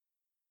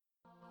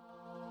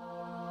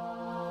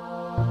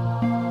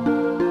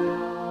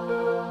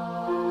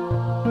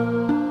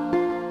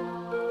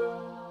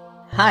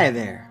Hi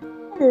there.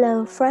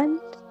 Hello, friend.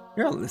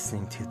 You're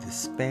listening to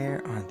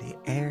Despair on the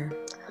Air.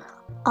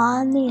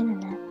 On the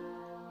internet.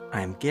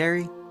 I'm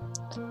Gary.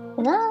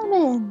 And I'm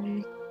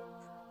Andrew.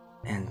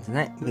 And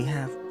tonight we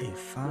have a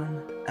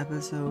fun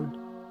episode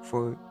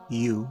for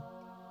you.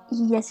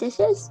 Yes.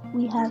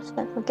 We have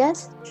special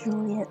guest,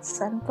 Juliet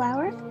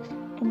Sunflower.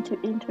 And to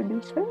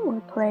introduce her, we're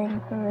playing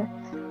her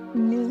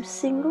new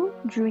single,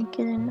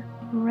 Drinking in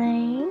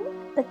Rain.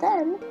 But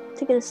then,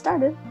 to get us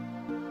started,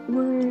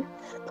 we're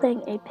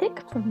playing a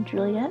pick from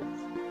Juliet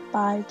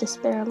by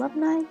Despair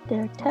alumni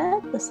Derek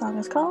Ted. The song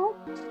is called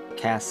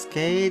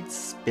Cascade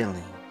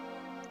Spilling.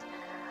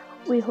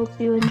 We hope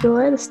you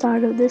enjoy the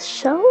start of this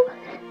show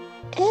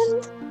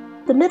and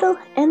the middle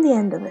and the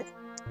end of it.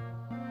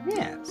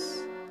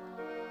 Yes.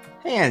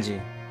 Hey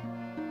Angie,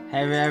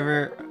 have you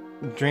ever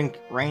drink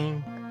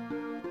rain?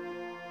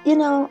 You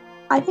know,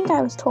 I think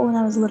I was told when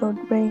I was little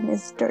rain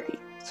is dirty,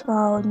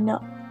 so no.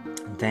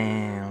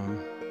 Damn.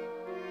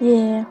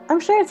 Yeah, I'm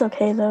sure it's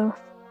okay though.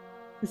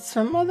 It's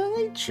from Mother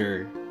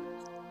Nature.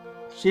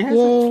 She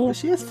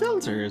has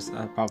filters.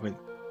 Probably.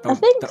 I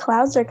think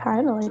clouds are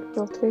kind of like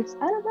filters.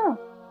 I don't know.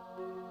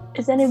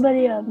 Is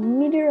anybody a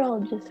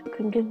meteorologist who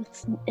can give us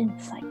some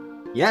insight?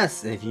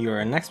 Yes, if you are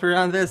an expert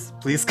on this,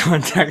 please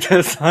contact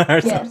us on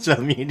our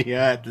social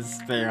media at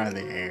Despair on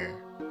the Air.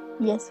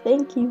 Yes,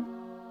 thank you.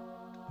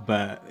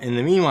 But in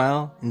the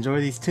meanwhile,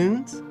 enjoy these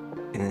tunes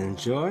and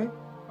enjoy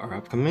our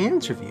upcoming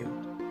interview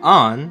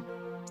on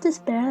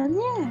Despair on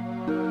the Air.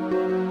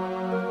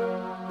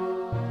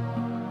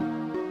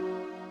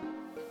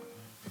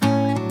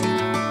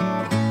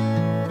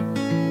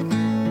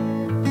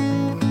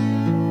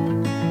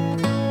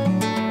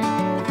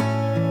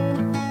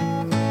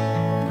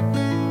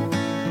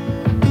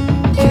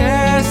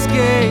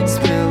 Cascade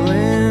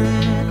spilling,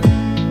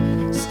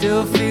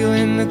 still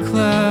feeling the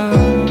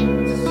clouds.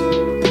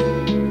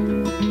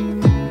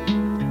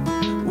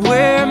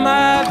 Where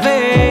my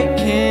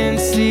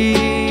vacancy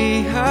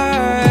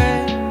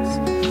hides,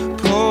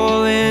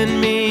 pulling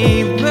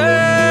me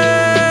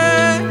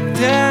back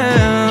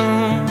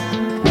down.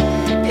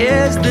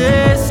 Is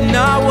this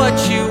not what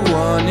you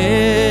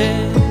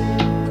wanted?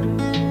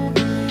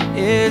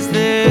 Is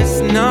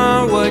this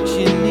not what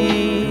you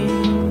need?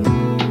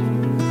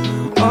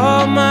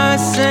 All my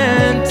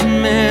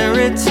sentiment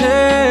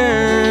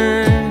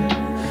return,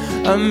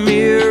 a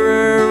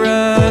mirror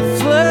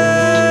reflecting.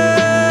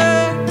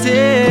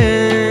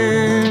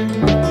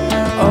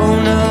 Oh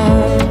no.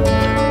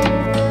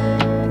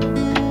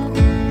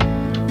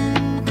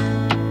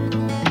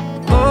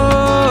 Oh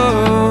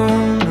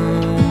no.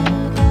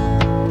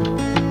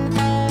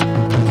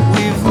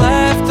 We've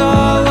left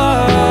all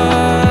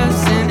us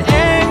in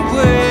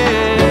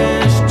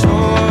anguish,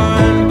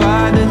 torn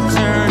by the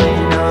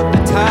turning of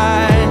the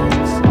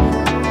tides.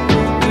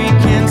 We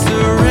can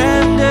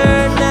surrender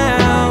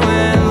now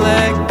and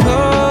let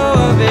go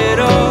of it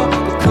all.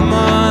 But come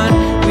on,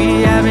 we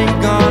haven't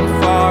gone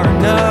far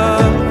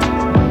enough.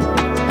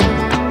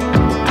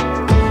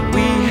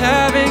 We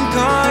haven't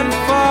gone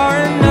far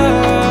enough.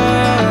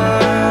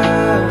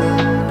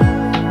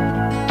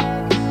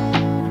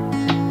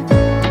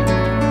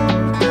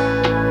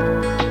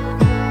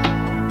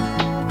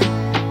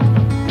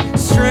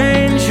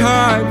 Strange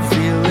hard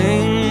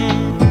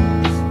feelings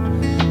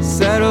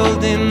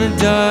settled in the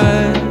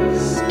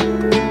dust.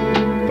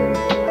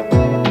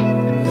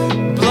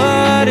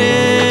 Blood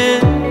in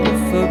the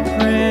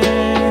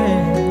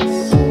footprints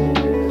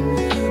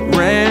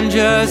ran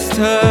just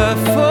to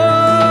fall.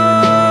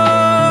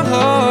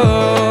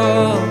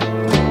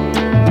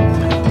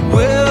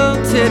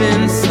 Wilted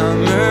in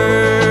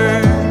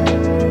summer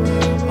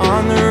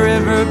on the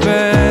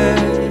riverbed.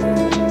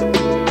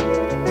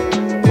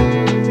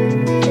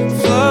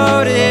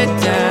 Floated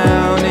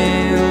down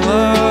in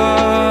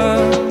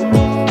love,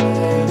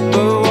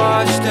 but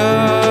washed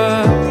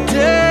up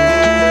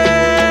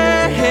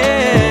dead.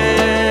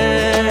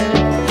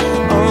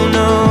 Oh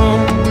no.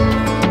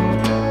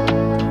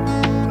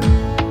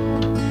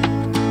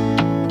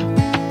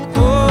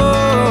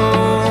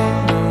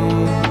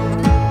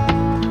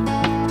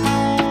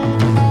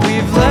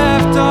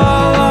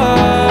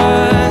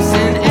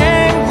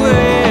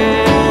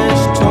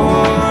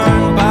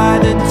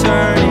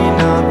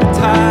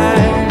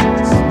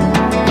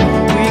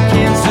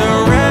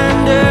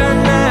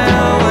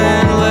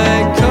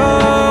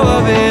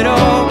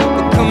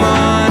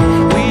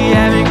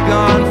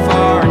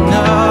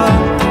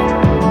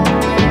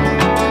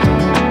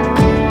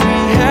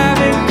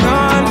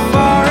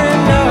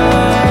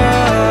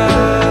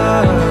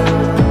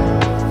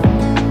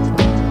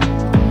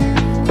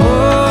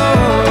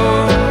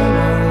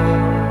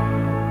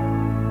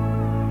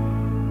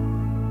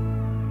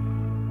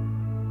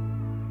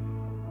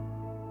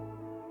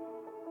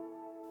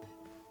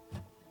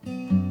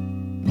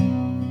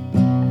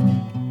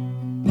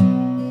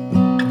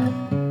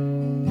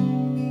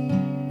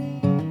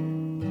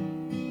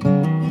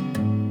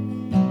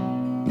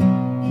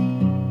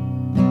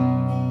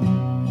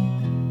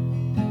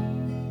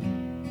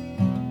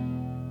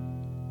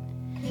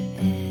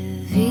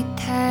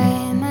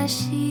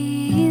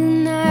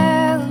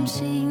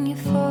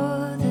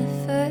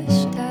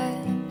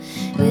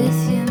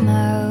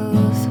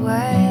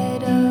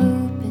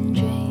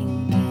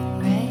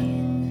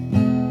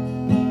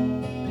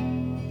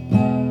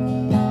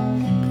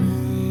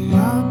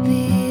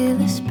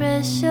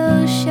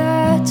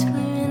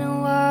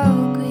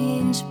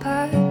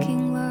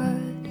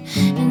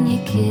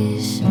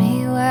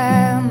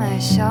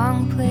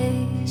 song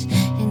plays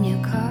in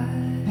your car.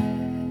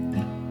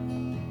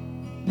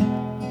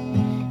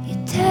 You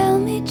tell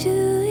me,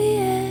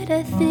 Juliet,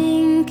 I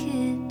think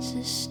it's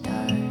a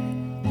start.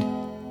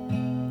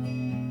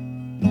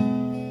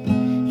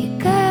 You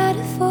got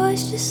a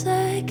voice just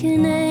like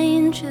an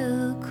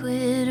angel,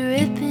 quit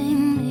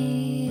ripping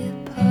me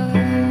apart.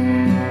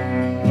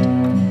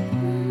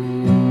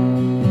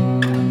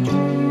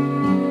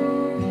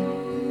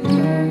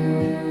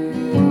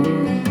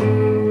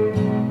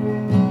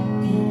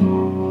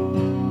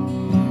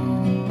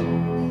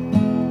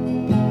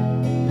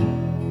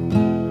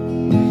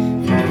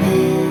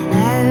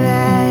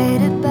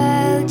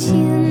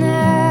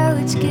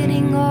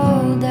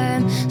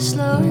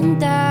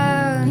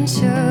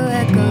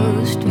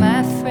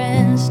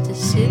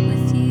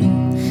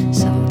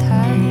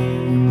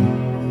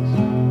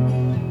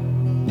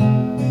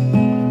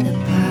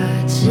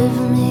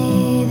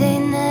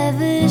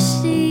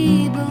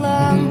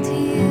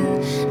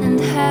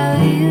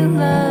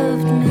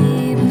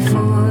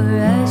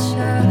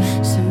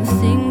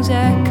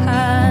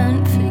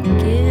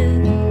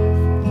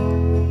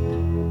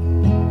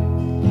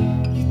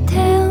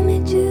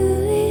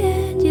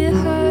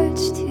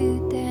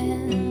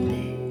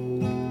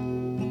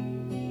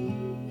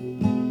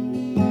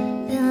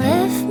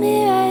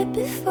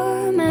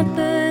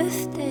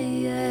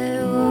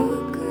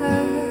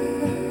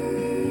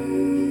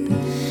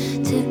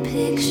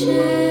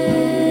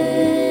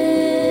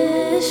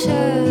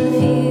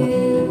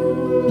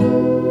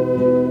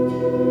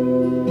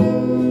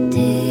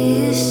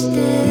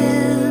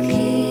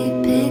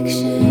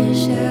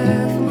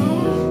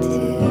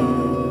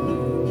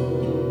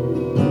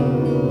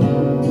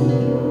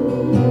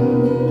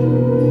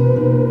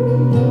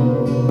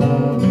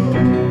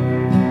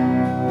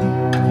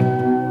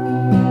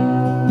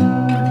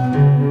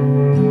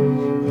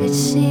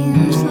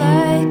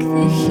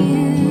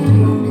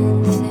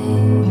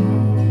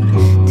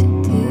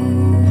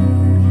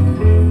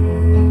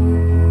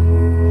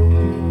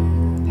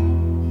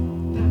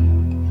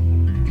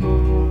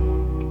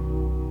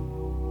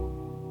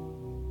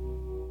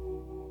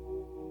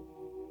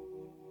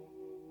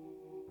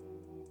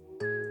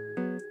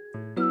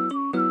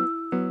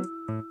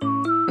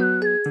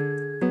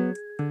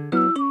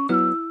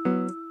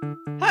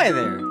 Hi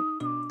there!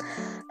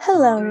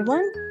 Hello,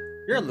 everyone,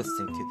 You're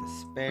listening to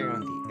Despair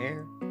on the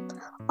Air.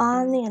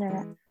 on the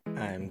internet.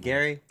 I'm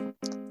Gary.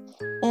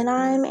 And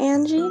I'm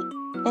Angie.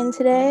 And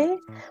today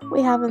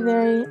we have a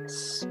very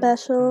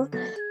special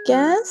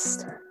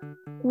guest.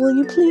 Will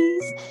you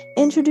please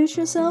introduce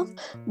yourself,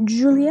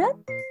 Juliet?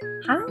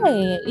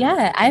 Hi,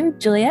 yeah, I'm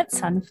Juliet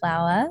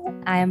Sunflower.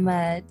 I'm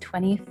a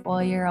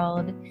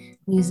 24-year-old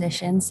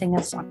musician,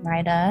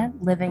 singer-songwriter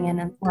living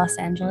in Los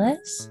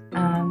Angeles.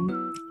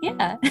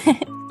 Yeah.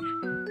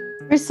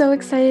 We're so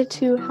excited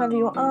to have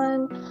you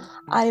on.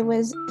 I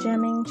was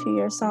jamming to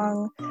your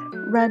song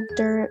Red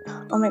Dirt.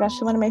 Oh my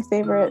gosh, one of my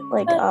favorite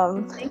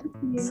Thank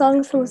you.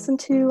 songs to listen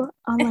to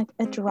on like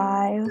a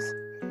drive.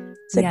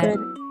 It's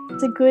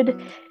a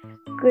good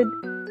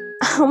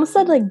I almost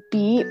said like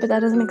beat, but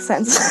that doesn't make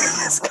sense.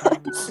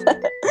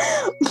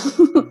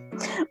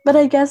 But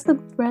I guess the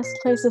best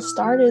place to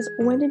start is,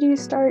 when did you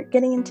start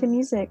getting into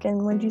music,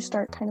 and when did you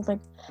start kind of like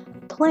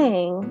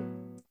playing?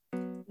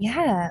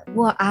 Yeah,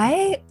 well,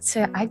 I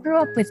grew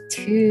up with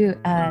two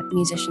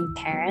musician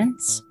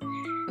parents,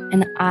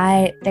 and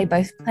they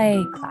both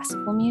play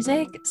classical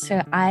music.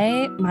 So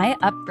my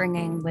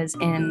upbringing was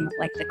in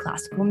like the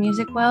classical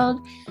music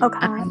world. Okay.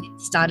 I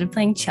started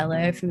playing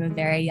cello from a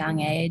very young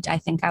age. I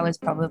think I was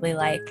probably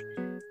like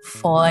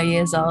 4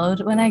 years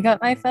old when I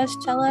got my first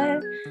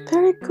cello.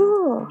 Very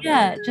cool.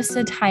 Yeah, just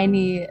a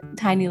tiny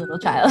little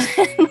child.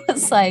 It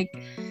was like,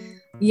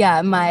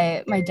 yeah,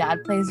 my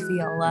dad plays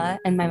viola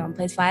and my mom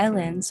plays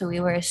violin, so we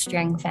were a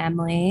string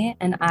family.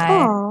 And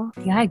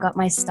I got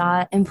my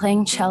start in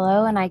playing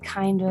cello, and I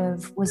kind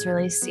of was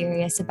really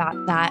serious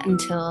about that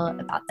until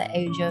about the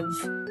age of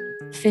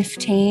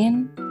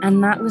 15.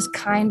 And that was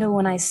kind of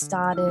when I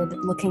started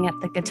looking at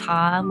the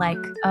guitar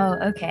like, oh,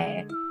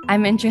 okay,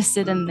 I'm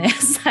interested in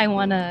this. I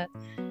want to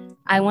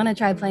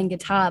try playing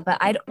guitar, but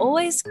I'd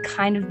always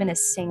kind of been a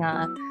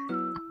singer.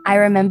 I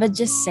remember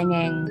just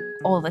singing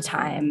all the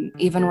time,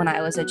 even when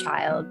I was a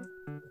child.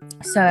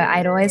 So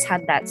I'd always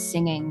had that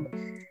singing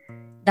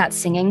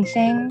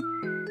thing.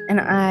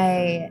 And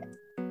I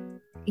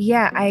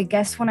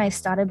guess when I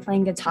started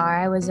playing guitar,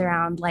 I was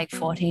around like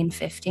 14,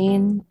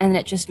 15, and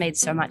it just made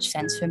so much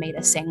sense for me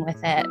to sing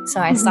with it.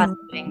 So I started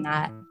doing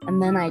that,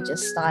 and then I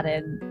just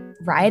started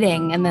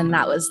writing, and then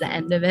that was the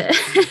end of it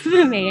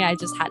for me. I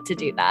just had to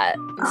do that.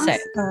 Awesome.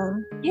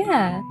 So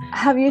yeah.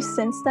 Have you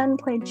since then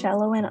played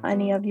cello in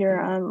any of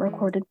your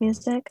recorded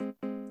music?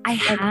 I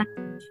have.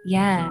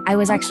 Yeah, I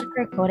was actually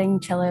recording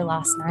cello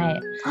last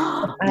night.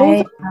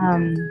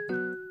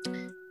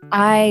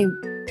 I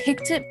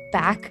picked it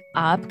back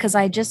up because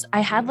I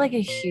had like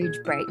a huge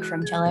break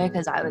from cello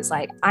because I was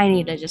like, I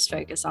need to just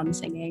focus on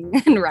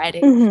singing and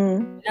writing.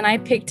 And I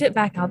picked it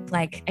back up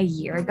like a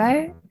year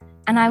ago.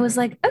 And I was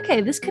like, okay,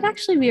 this could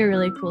actually be a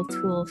really cool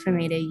tool for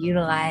me to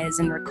utilize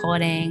in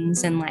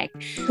recordings. And like,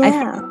 I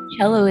think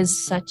cello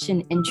is such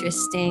an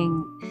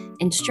interesting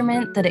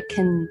instrument that it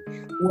can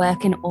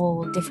work in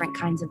all different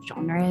kinds of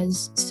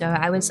genres. So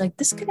I was like,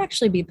 this could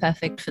actually be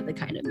perfect for the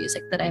kind of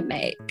music that I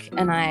make.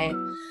 And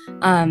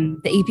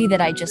the EP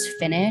that I just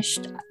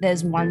finished,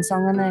 there's one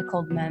song on there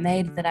called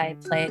Mermaid that I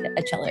played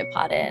a cello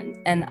part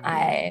in, and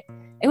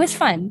it was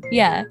fun,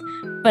 yeah.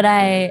 But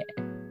I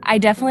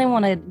definitely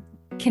want to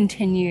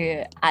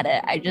continue at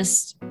it.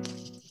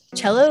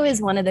 Cello is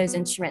one of those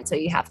instruments where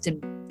you have to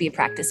be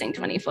practicing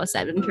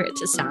 24/7 for it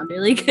to sound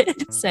really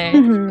good. So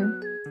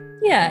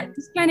yeah,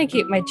 just trying to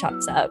keep my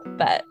chops up.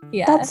 But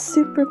yeah, that's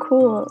super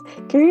cool.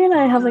 Gary and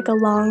I have like a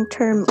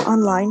long-term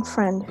online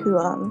friend who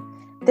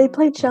they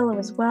play cello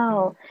as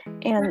well,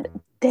 and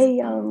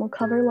they will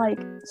cover like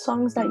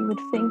songs that you would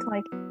think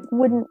like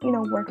wouldn't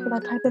work for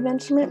that type of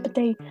instrument, but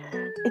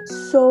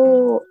it's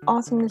so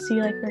awesome to see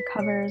like their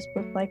covers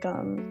with like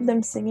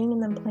them singing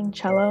and them playing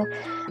cello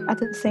at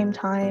the same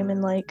time,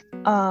 and like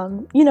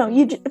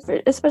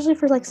especially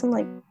for like some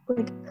like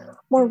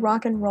more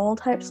rock and roll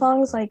type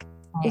songs, like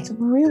it's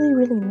really,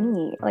 really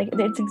neat. Like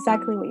it's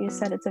exactly what you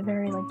said. It's a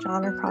very like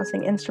genre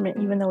crossing instrument,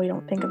 even though we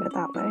don't think of it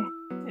that way.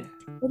 Yeah,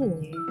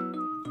 totally.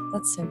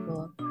 That's so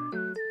cool.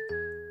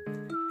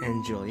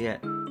 And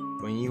Juliet,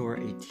 when you were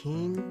a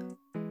teen,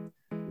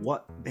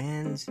 what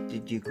bands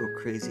did you go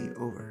crazy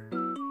over?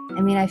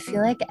 I mean, I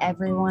feel like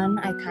everyone,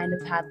 I kind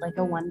of had like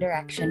a One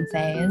Direction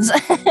phase.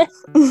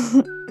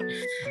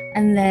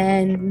 And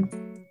then,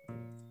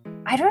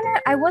 I don't know,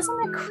 I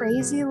wasn't a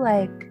crazy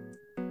like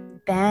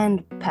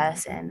band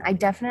person. I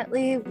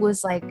definitely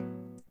was like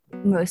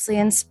mostly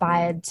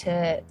inspired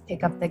to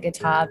pick up the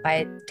guitar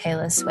by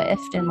Taylor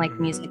Swift and like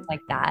music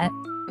like that.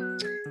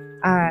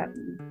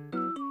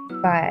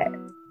 But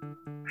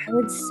I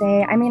would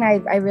say, I mean,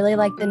 I really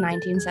liked the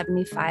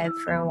 1975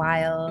 for a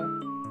while.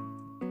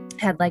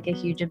 Had like a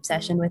huge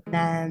obsession with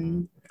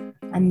them.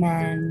 And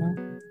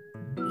then,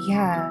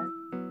 yeah.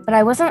 But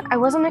I wasn't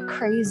a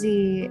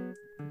crazy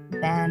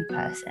band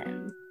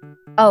person.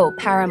 Oh,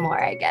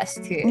 Paramore, I guess,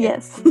 too.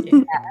 Yes.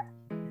 Yeah.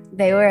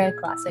 They were a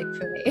classic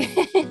for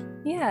me.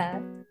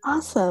 Yeah.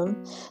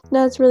 Awesome.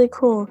 No, it's really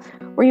cool.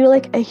 Were you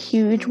like a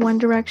huge One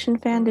Direction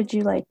fan? Did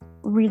you like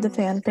read the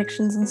fan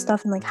fictions and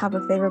stuff and like have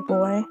a favorite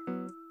boy?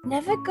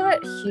 Never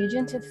got huge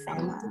into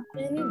fan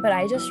fiction, but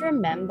I just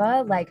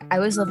remember like I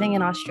was living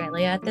in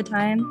Australia at the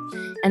time,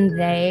 and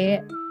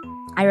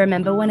I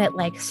remember when it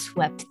like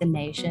swept the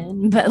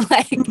nation, but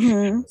like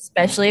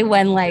especially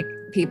when like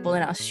people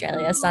in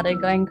Australia started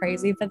going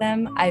crazy for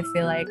them, I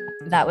feel like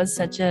that was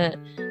such a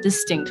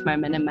distinct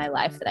moment in my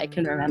life that I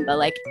can remember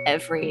like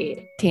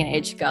every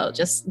teenage girl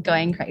just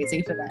going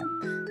crazy for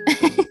them.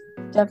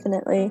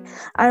 Definitely.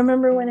 I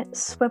remember when it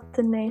swept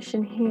the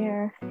nation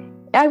here.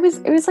 It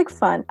was like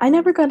fun. I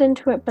never got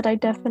into it, but I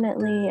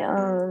definitely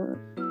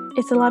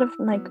it's a lot of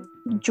like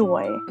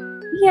joy.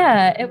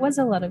 Yeah, it was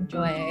a lot of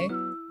joy.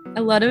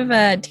 A lot of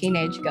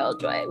teenage girl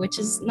joy, which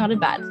is not a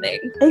bad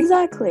thing.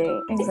 Exactly.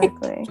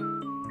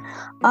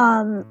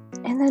 And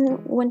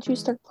then once you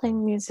start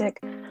playing music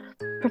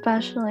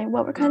professionally,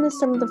 what were kind of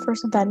some of the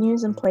first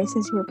venues and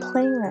places you were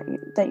playing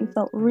that you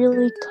felt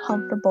really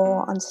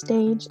comfortable on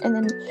stage? And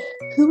then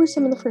who were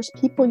some of the first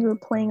people you were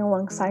playing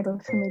alongside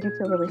with who made you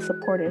feel really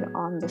supported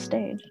on the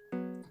stage?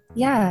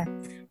 Yeah,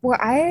 well,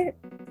 I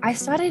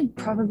started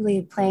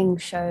probably playing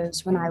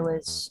shows when I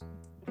was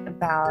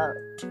about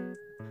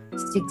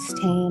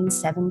 16,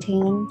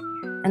 17,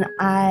 and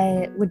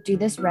I would do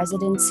this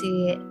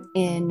residency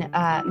in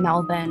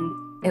Melbourne.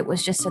 It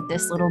was just at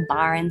this little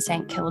bar in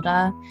St.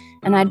 Kilda,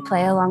 and I'd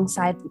play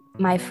alongside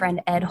my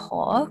friend Ed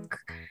Hawke,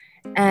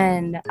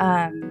 and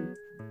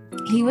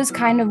he was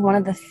kind of one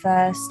of the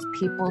first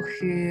people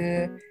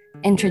who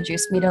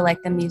introduced me to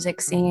like the music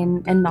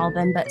scene in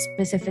Melbourne, but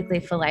specifically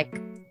for like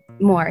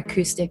more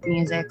acoustic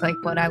music, like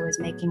what I was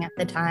making at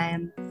the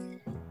time.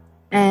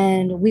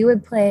 And we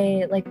would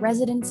play like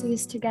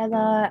residencies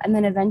together, and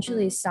then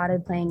eventually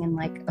started playing in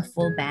like a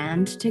full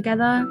band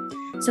together.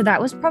 So that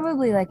was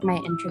probably like my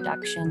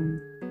introduction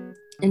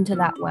into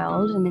that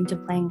world and into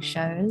playing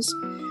shows.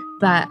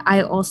 But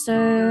I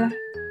also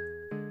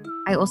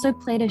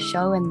played a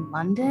show in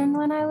London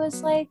when I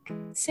was like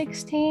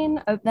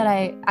 16 that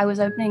I was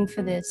opening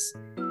for this.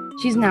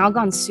 She's now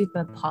gone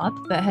super pop,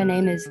 but her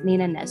name is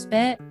Nina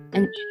Nesbitt,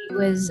 and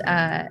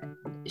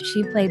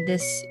she played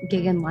this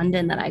gig in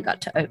London that I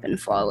got to open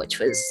for, which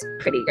was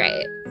pretty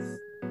great.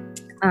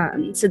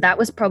 So that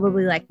was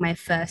probably like my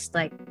first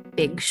like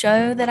big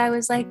show that I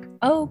was like,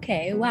 oh,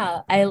 okay,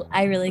 wow,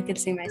 I really could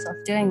see myself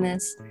doing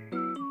this.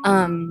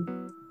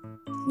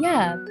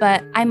 Yeah,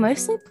 but I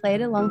mostly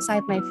played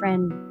alongside my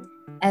friend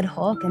Ed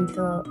Hawke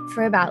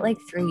for about like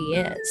 3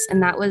 years,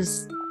 and that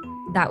was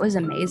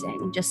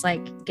amazing, just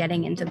like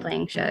getting into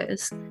playing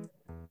shows.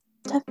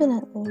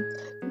 Definitely.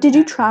 Did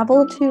you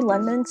travel to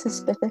London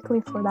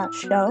specifically for that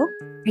show?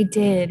 I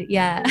did,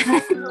 yeah.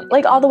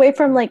 Like all the way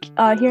from like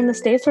here in the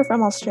States or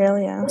from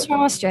Australia? It's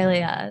from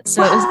Australia,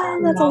 so Wow,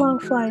 that's a long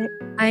flight.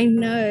 I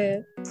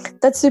know.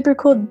 That's super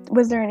cool.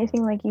 Was there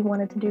anything like you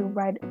wanted to do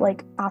right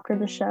like after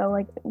the show?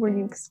 Like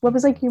what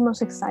was like you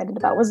most excited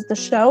about? Was it the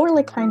show or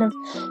like kind of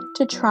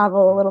to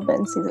travel a little bit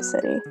and see the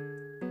city?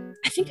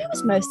 I think I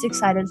was most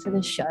excited for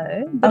the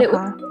show, but it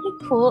was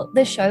really cool.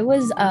 The show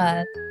was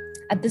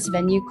at this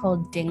venue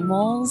called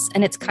Dingwalls,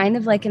 and it's kind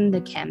of like in the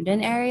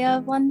Camden area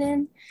of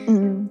London.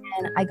 And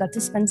I got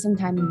to spend some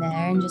time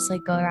there and just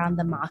like go around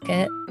the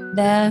market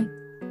there,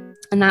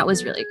 and that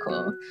was really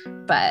cool.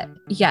 But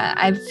yeah,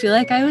 I feel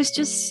like I was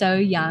just so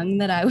young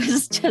that I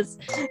was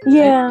just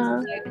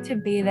so stoked to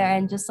be there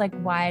and just like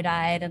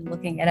wide-eyed and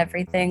looking at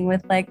everything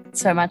with like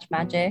so much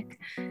magic.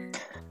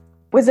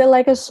 Was it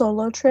like a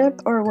solo trip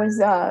or was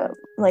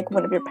like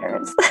one of your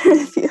parents?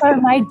 So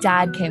my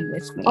dad came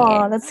with me.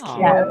 Oh, that's cute.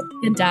 Yeah,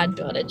 the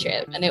dad-daughter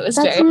trip, and it was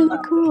that's very really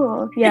fun.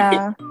 cool.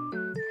 Yeah.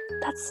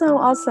 That's so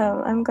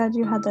awesome. I'm glad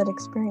you had that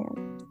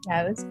experience.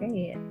 Yeah, it was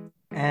great.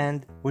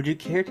 And would you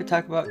care to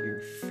talk about your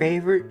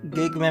favorite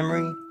gig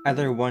memory,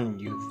 either one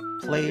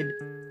you've played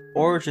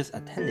or just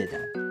attended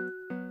at?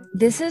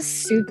 This is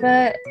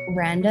super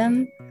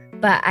random,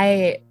 but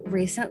I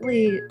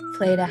recently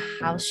played a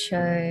house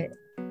show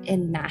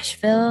in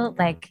Nashville,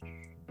 like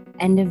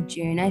end of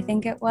June, I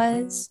think it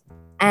was.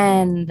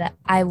 And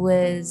I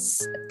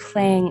was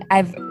playing,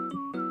 I've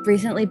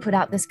recently put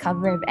out this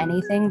cover of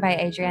Anything by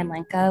Adrienne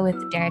Lenka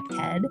with Derek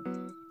Ted.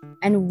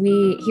 And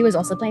he was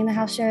also playing the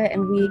house show,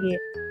 and we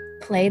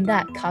played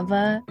that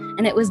cover.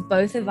 And it was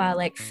both of our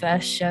like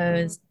first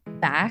shows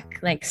back,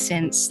 like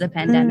since the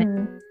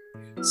pandemic.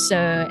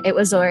 So it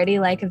was already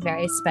like a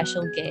very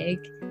special gig.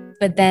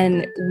 But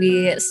then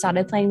we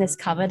started playing this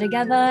cover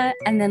together,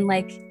 and then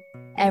like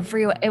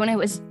when it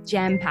was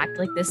jam-packed,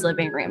 like this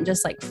living room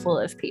just like full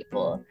of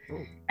people.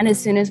 And as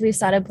soon as we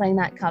started playing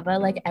that cover,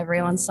 like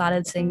everyone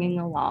started singing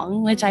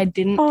along, which I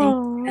didn't think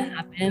was gonna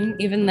happen,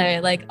 even though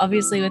like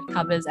obviously with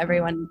covers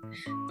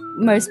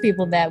most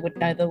people there would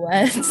know the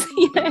words,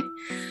 you know,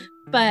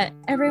 but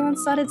everyone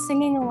started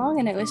singing along,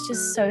 and it was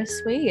just so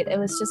sweet. It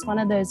was just one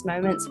of those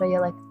moments where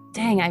you're like,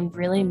 dang, I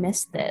really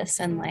missed this,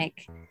 and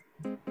like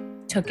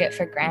took it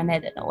for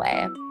granted in a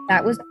way.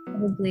 That was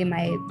probably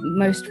my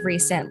most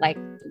recent like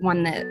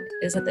one that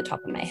is at the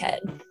top of my head.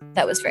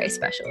 That was very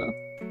special.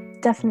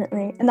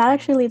 Definitely. And that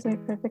actually leads me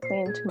perfectly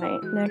into my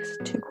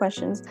next two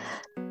questions.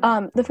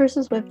 The first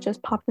is what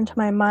just popped into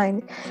my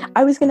mind.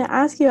 I was going to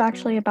ask you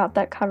actually about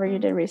that cover you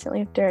did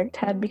recently of Derek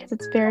Ted, because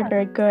it's very,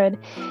 very good.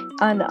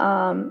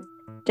 And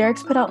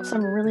Derek's put out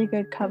some really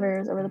good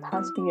covers over the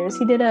past few years.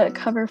 He did a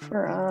cover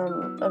for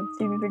a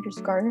Phoebe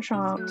Bridgers-Gardner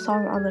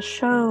song on the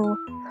show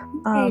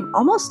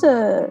almost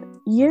a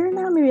year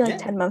now, maybe like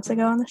 10 months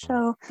ago on the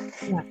show.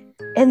 Yeah.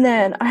 And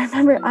then I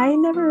remember I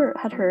never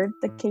had heard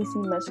the Casey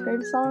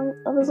Musgrave song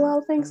of His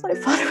Wild Thing, so I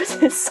thought it was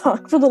his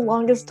song for the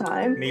longest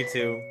time. Me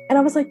too. And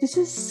I was like, this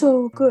is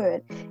so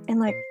good. And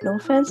like, no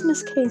offense,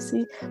 Miss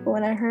Casey, but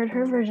when I heard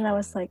her version, I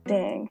was like,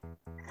 dang.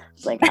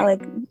 Like, I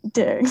like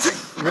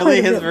Derek's.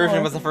 Really, his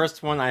version was the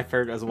first one I've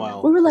heard as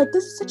well. We were like,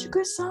 this is such a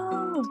good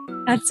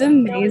song. That's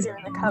amazing.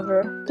 The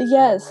cover. But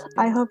yes,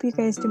 I hope you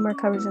guys do more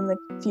covers in the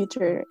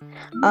future.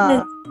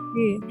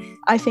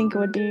 I think it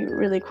would be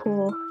really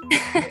cool.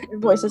 Your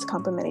voices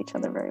complement each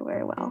other very,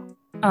 very well.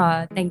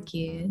 Thank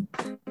you.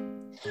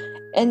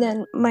 And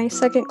then my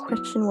second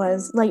question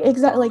was about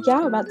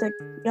the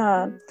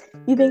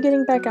you've been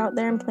getting back out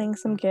there and playing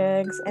some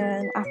gigs,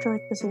 and after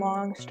like this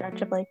long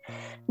stretch of like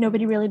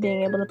nobody really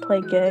being able to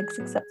play gigs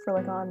except for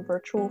like on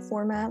virtual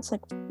formats, like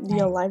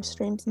via live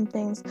streams and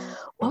things,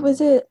 what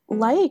was it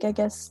like, I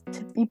guess,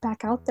 to be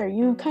back out there?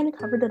 You kind of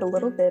covered it a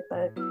little bit,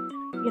 but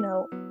you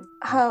know,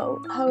 how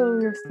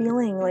you're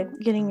feeling, like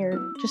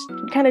just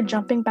kind of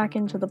jumping back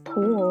into the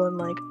pool and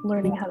like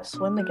learning how to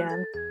swim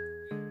again.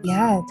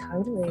 Yeah,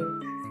 totally.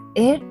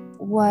 It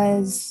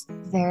was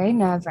very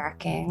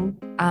nerve-wracking.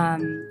 I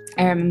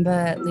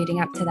remember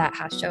leading up to that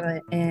house show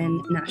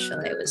in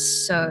Nashville, I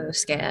was so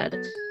scared.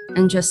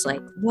 And just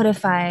like, what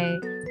if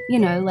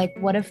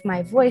what if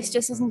my voice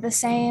just isn't the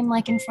same,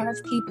 like in front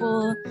of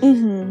people?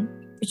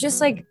 It's just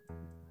like,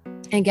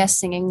 I guess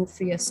singing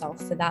for yourself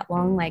for that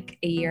long, like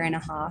a year and a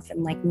half,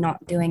 and like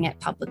not doing it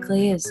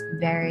publicly is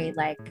very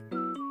like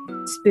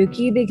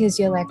spooky, because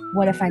you're like,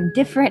 what if I'm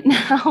different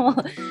now?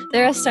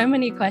 There are so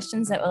many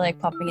questions that were like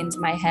popping into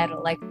my head,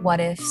 or like, what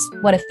if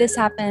this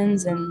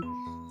happens? And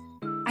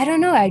I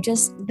don't know,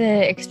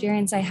 the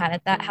experience I had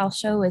at that house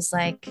show was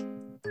like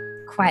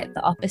quite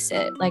the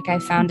opposite. Like I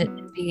found it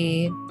to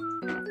be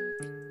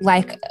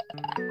like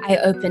I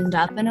opened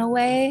up in a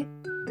way,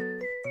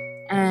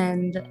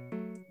 and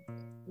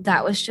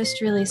that was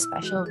just really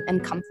special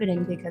and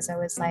comforting, because I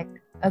was like,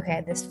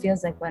 okay, this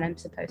feels like what I'm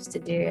supposed to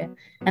do.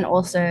 And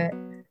also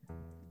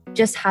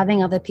just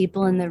having other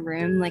people in the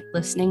room like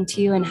listening to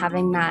you and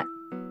having that,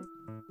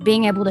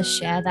 being able to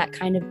share that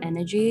kind of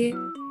energy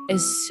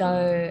is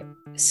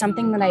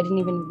something that I didn't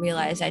even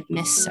realize I'd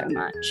missed so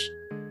much.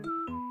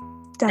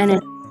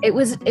 Definitely.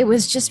 And it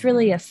was just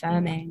really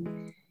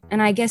affirming.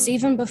 And I guess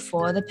even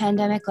before the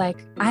pandemic, like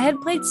I had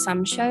played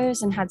some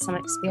shows and had some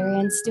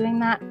experience doing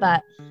that,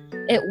 but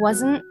it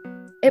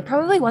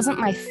probably wasn't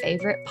my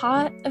favorite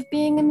part of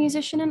being a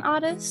musician and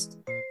artist,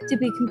 to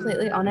be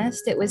completely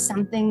honest. It was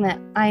something that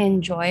I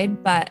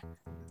enjoyed, but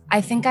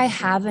I think I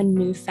have a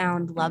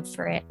newfound love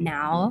for it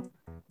now,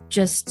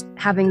 just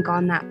having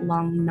gone that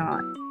long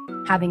not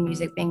having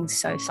music being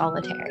so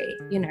solitary,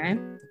 you know?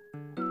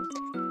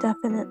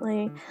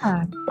 Definitely.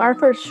 Our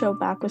first show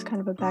back was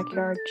kind of a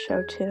backyard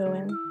show too,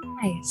 and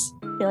Nice.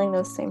 feeling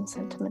those same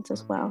sentiments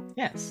as well.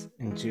 Yes,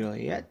 and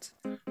Juliet,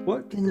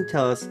 what can you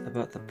tell us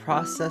about the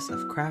process of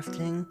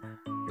crafting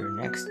your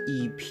next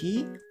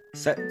EP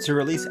set to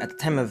release at the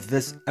time of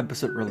this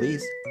episode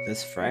release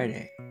this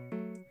Friday?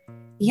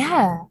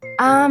 Yeah.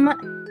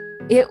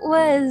 It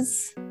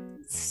was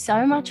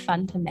so much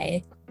fun to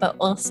make, but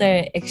also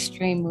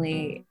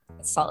extremely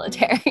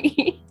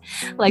solitary,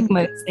 like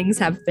most things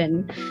have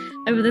been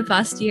over the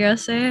past year or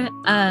so.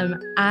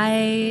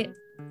 I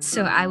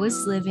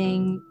was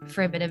living,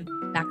 for a bit of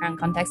background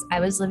context, I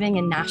was living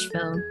in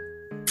Nashville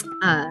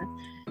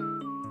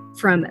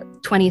from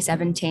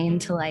 2017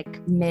 to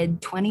like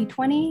mid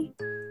 2020,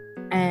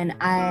 and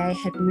I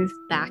had moved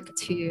back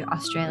to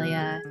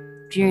Australia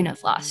June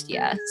of last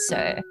year,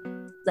 so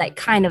like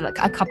kind of a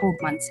couple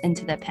of months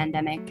into the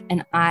pandemic.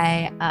 And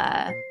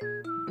I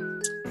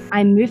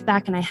moved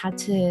back and I had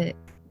to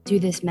do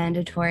this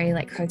mandatory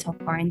like hotel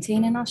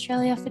quarantine in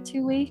Australia for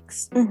 2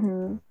 weeks,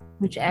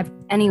 which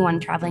anyone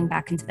traveling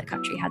back into the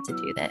country had to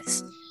do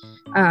this.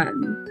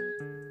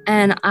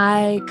 And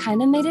I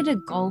kind of made it a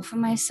goal for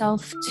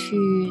myself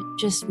to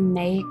just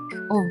make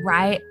or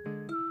write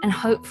and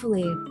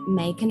hopefully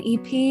make an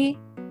EP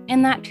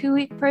in that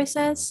 2-week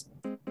process.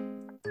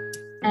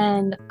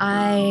 And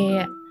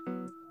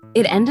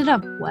it ended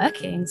up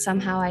working.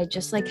 Somehow I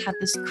just like had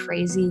this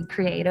crazy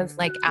creative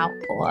like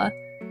outpour.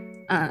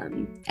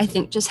 I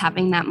think just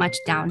having that much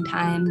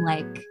downtime,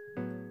 like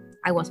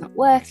I wasn't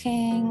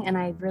working and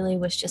I really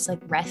was just like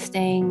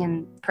resting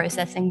and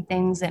processing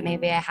things that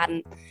maybe I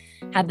hadn't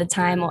had the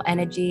time or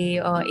energy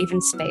or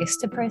even space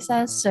to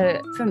process.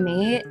 So for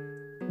me,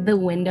 the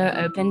window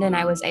opened and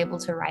I was able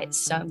to write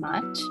so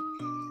much.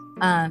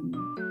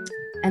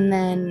 And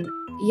then,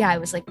 yeah, I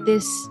was like,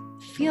 this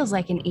feels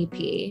like an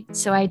EP.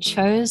 So I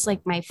chose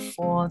like my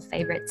 4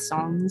 favorite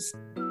songs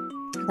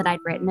that I'd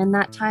written in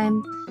that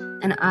time.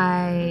 And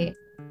I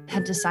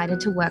had decided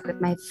to work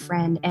with my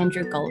friend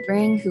Andrew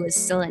Goldring, who is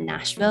still in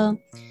Nashville.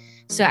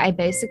 So I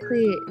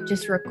basically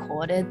just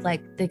recorded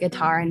like the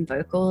guitar and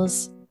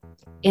vocals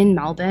in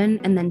Melbourne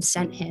and then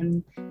sent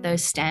him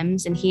those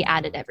stems and he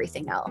added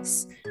everything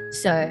else.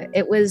 So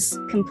it was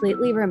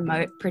completely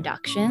remote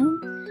production.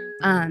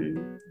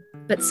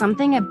 But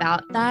something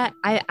about that,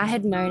 I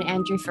had known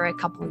Andrew for a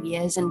couple of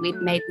years and we'd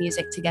made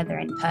music together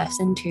in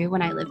person too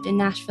when I lived in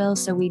Nashville.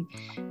 So we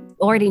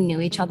already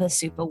knew each other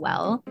super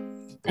well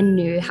and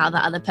knew how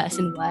the other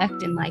person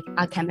worked and like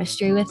our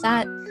chemistry with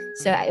that.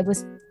 So it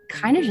was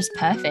kind of just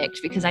perfect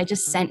because I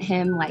just sent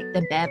him like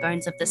the bare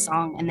bones of the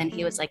song and then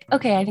he was like,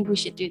 okay, I think we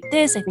should do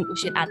this. I think we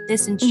should add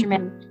this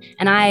instrument.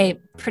 And I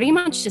pretty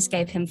much just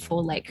gave him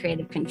full like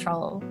creative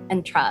control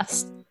and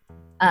trust.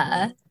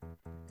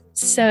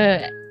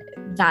 So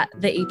that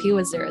the EP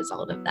was the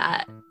result of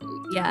that.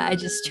 Yeah, I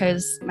just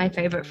chose my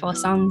favorite 4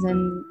 songs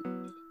and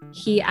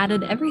he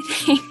added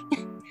everything.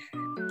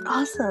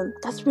 Awesome.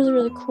 That's really,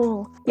 really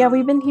cool. Yeah,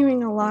 we've been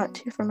hearing a lot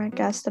too from our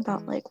guest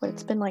about like what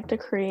it's been like to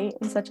create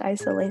in such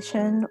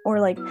isolation or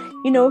like,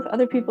 you know, with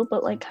other people,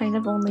 but like kind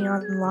of only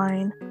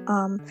online.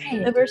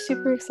 But we're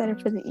super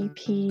excited for the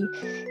EP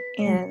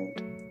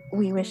and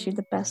we wish you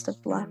the best of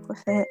luck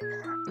with it.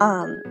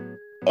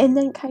 And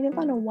then kind of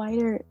on a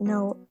wider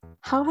note,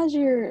 how has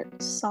your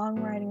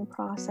songwriting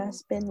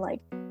process been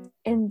like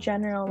in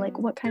general? Like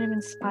what kind of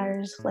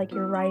inspires like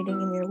your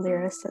writing and your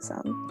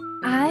lyricism?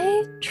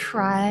 I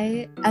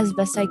try as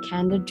best I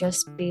can to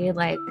just be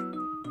like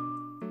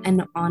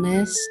an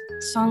honest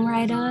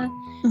songwriter.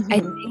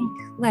 I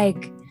think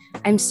like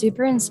I'm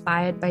super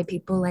inspired by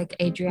people like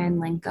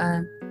Adrienne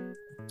Lenka,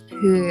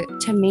 who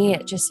to me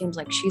it just seems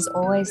like she's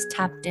always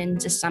tapped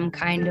into some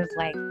kind of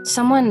like,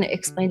 someone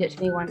explained it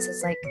to me once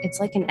as like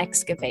it's like an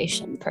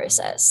excavation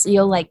process.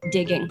 You're like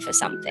digging for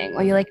something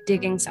or you're like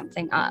digging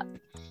something up.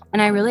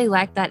 And I really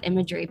like that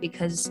imagery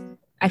because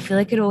I feel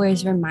like it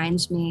always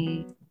reminds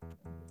me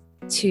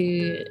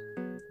to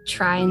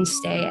try and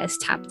stay as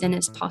tapped in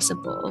as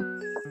possible.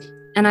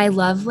 And I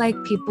love like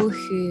people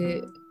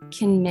who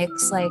can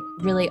mix like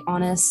really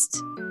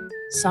honest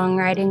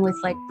songwriting with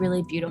like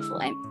really beautiful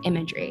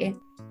imagery.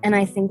 And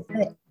I think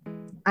that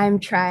I'm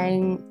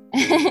trying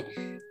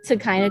to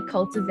kind of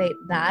cultivate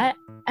that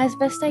as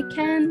best I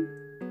can.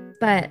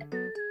 But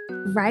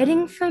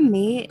writing for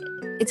me,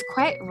 it's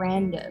quite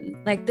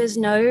random. Like there's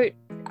no,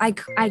 I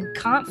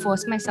can't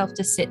force myself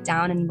to sit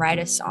down and write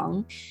a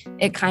song.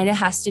 It kind of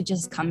has to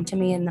just come to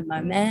me in the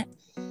moment.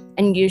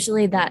 And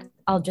usually that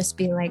I'll just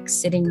be like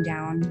sitting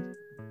down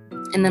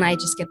and then I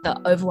just get the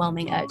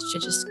overwhelming urge to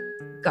just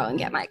go and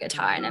get my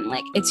guitar. And I'm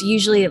like, it's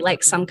usually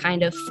like some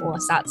kind of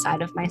force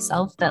outside of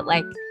myself that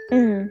like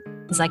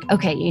is like,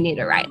 okay, you need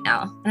to write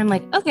now. And I'm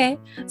like, okay.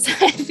 So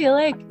I feel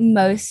like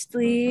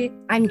mostly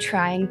I'm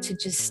trying to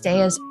just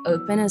stay as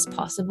open as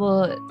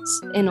possible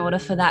in order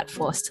for that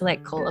force to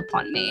like call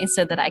upon me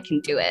so that I can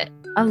do it.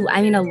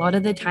 I mean, a lot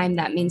of the time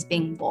that means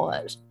being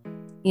bored,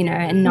 you know,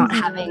 and not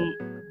having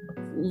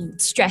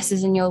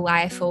stresses in your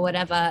life or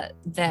whatever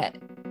that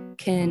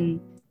can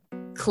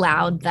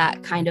cloud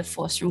that kind of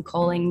force from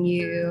calling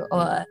you.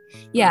 Or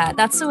yeah,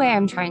 that's the way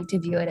I'm trying to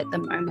view it at the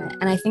moment.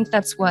 And I think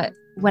that's what,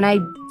 when I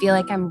feel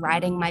like I'm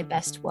writing my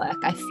best work,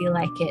 I feel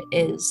like it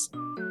is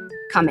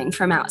coming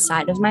from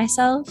outside of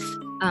myself.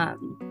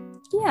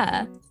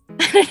 Yeah.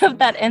 I don't know if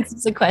that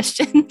answers the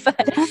question, but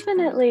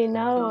definitely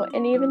no.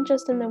 And even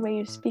just in the way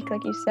you speak,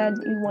 like you said,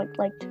 you want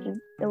like to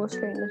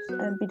illustrate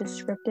and be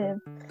descriptive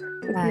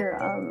with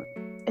your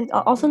it,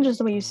 also just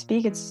the way you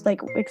speak. It's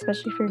like,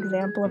 especially for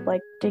example of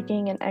like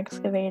digging and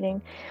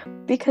excavating,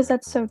 because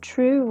that's so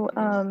true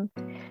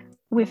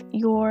with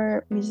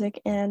your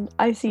music, and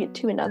I see it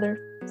too in other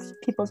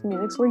people's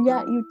music, where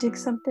you dig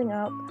something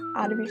up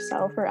out of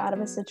yourself or out of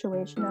a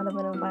situation, out of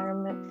an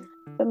environment.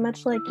 But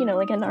much like, you know,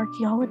 like an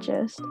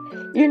archaeologist,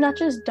 you're not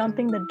just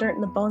dumping the dirt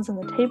and the bones on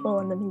the table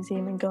in the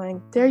museum and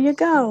going, there you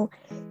go.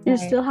 You're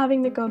still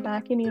having to go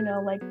back and, you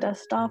know, like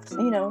dust off,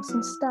 you know,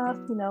 some stuff,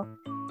 you know,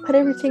 put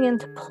everything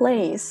into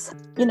place.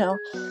 You know,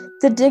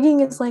 the digging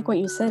is like what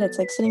you said. It's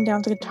like sitting down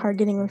with the guitar,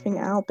 getting everything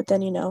out. But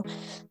then, you know,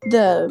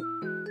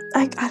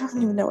 I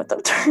don't even know what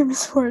the term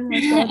is for it.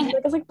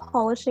 It's like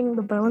polishing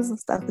the bones and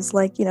stuff. Is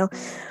like, you know,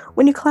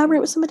 when you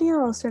collaborate with somebody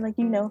else, or like,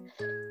 you know,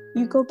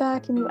 you go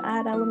back and you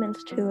add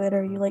elements to it,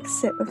 or you like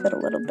sit with it a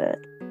little bit.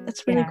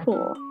 It's really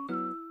cool.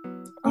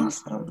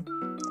 Awesome.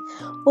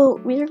 Well,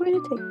 we are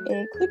going to take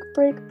a quick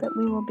break, but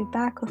we will be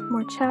back with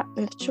more chat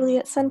with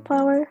Juliet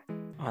Sunflower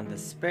on the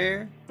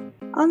spare,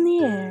 on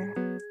the air.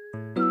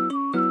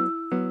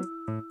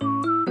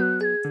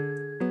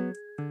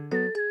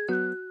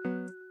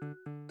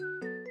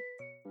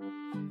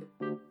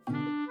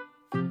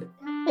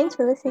 Thanks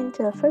for listening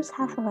to the first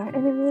half of our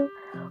interview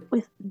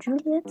with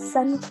Juliet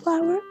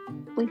Sunflower.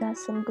 We got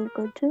some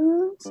good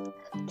tunes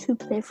to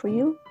play for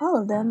you. All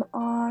of them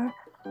are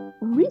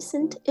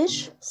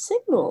recent-ish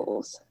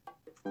singles.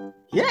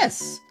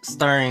 Yes,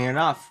 starting it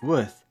off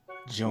with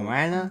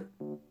Joanna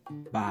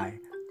by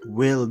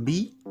Will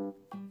B.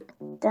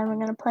 Then we're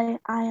gonna play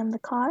I Am the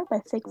Car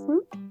by Fake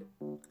Fruit.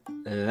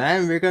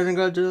 Then we're gonna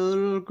go to a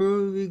little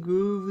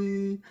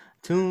groovy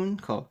tune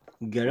called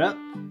Get Up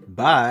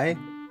by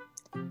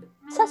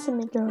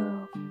Sesame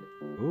Girl.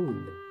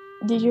 Ooh.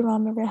 Did your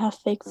mom ever have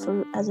fake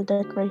fruit as a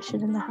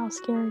decoration in the house,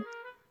 Gary?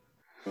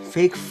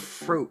 Fake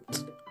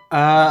fruit.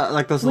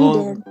 Like those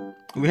little. Did.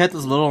 We had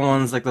those little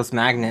ones, like those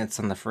magnets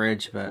on the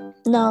fridge, but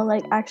no,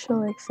 like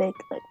actual, like fake,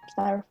 like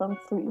styrofoam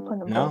fruit you put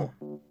in a bowl.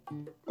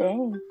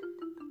 Dang.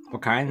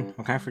 What kind?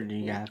 What kind of fruit do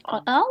you have?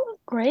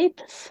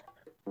 Grapes,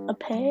 a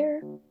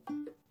pear,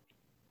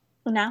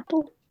 an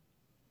apple.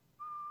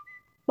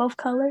 Both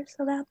colors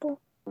of apple.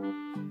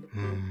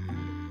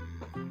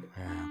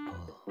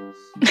 Apples.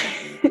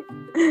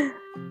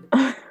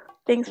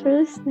 Thanks for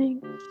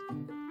listening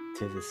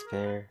to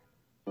Despair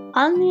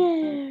on the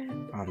air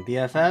on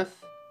BFF.FM.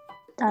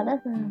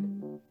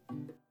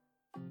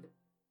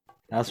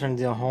 That was from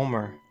the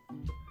Homer.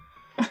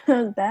 That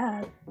was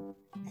bad.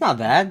 It's not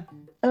bad.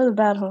 That was a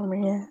bad Homer,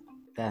 yeah.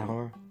 Bad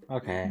Homer?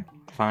 Okay,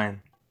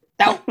 fine.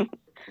 No!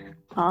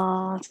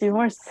 Aw, it's even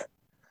worse.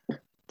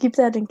 Keep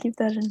that in.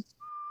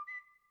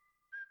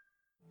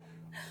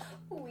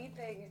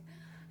 Weeping.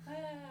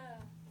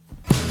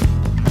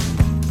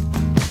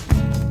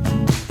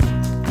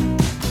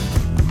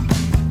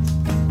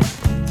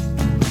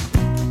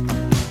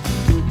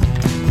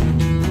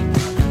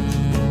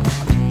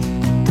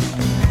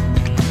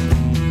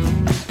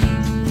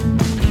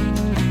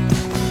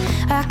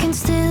 I can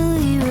still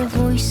hear a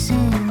voice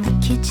in the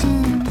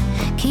kitchen,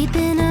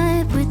 keeping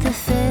up with the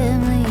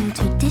family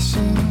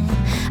tradition.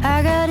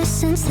 I got a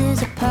sense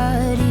there's a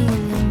party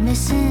we're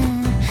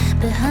missing,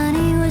 but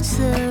honey, what's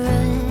the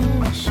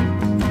rush?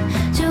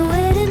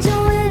 Joanna,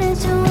 Joanna,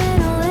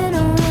 Joanna,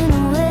 Joanna,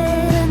 Joanna.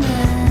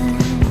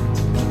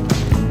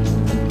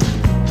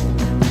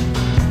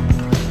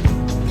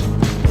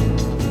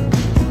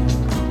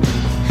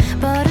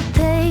 Bought a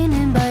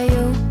painting by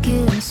Yogi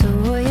and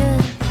Soroya,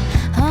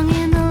 hung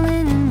in the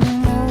living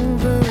room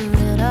over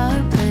at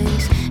our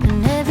place,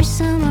 and every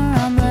summer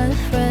I'm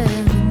left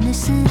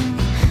reminiscing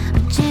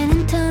of gin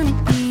and tonic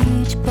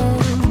beach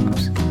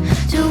balls.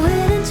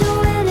 Joanna,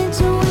 Joanna,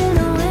 Joanna,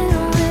 Joanna,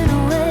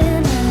 Joanna.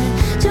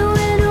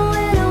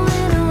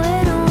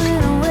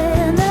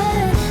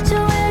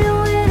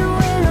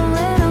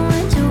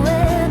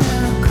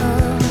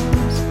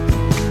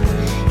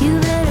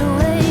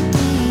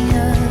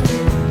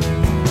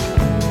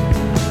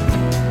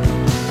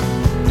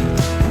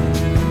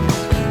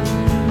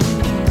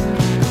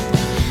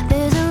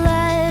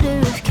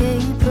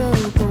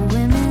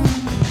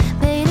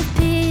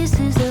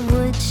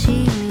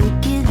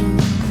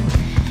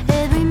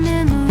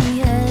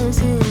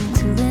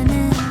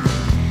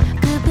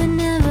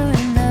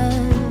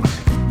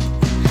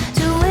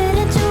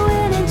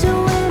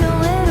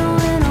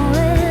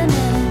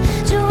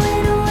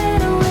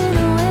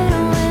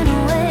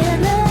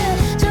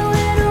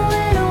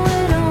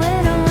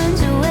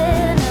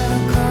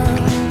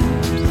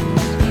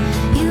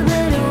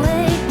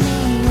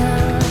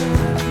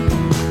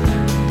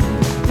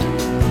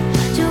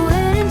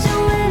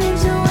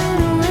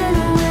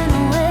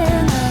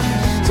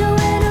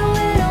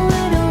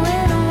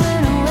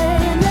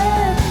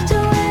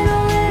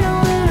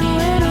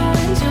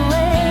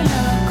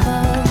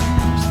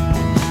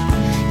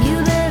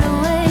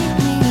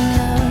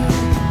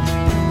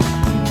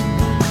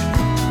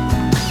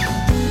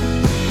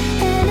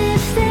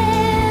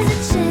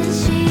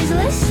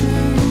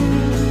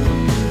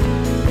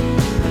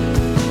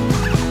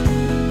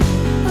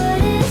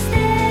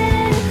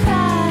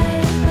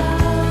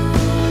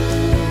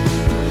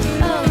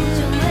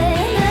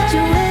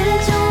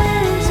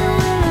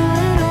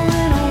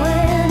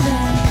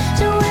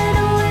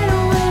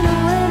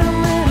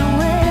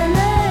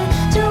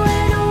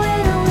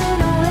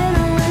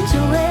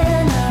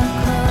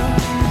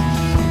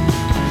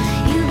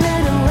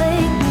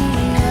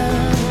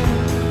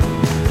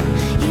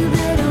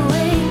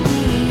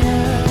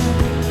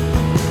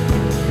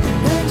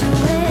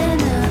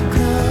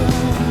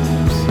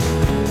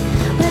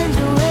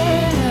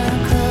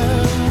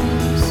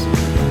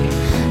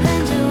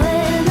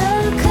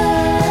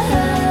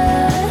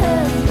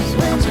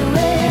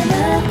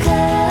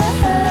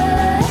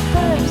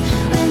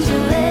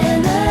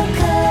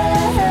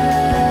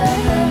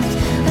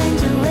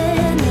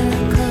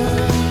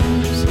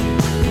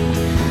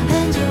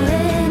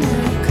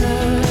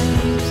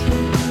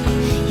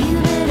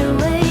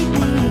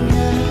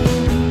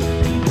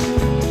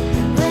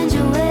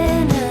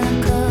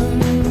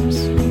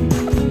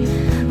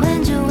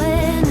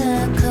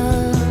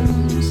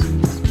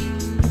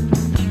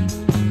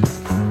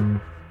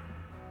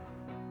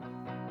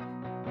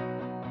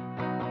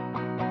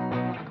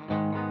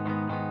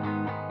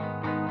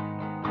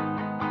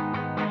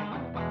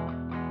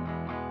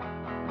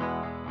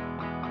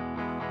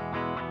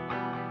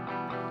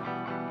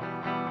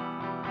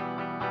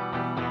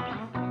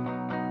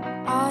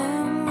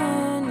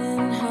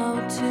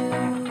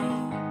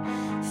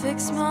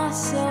 fix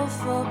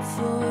myself up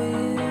for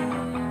you.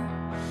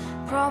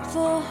 Prop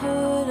the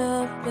hood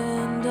up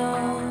and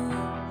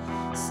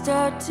I'll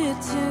start to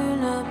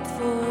tune up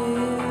for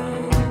you.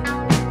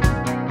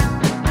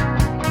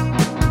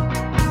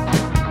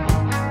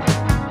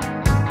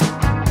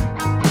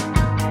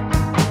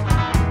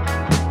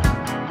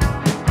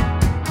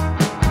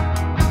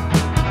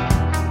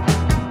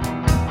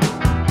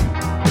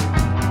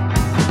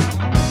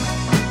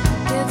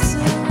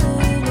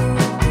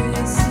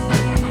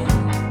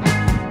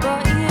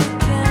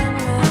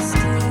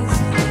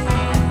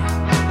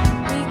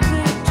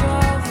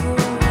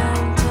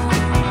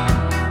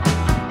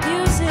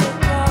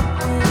 Music up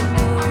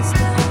windows.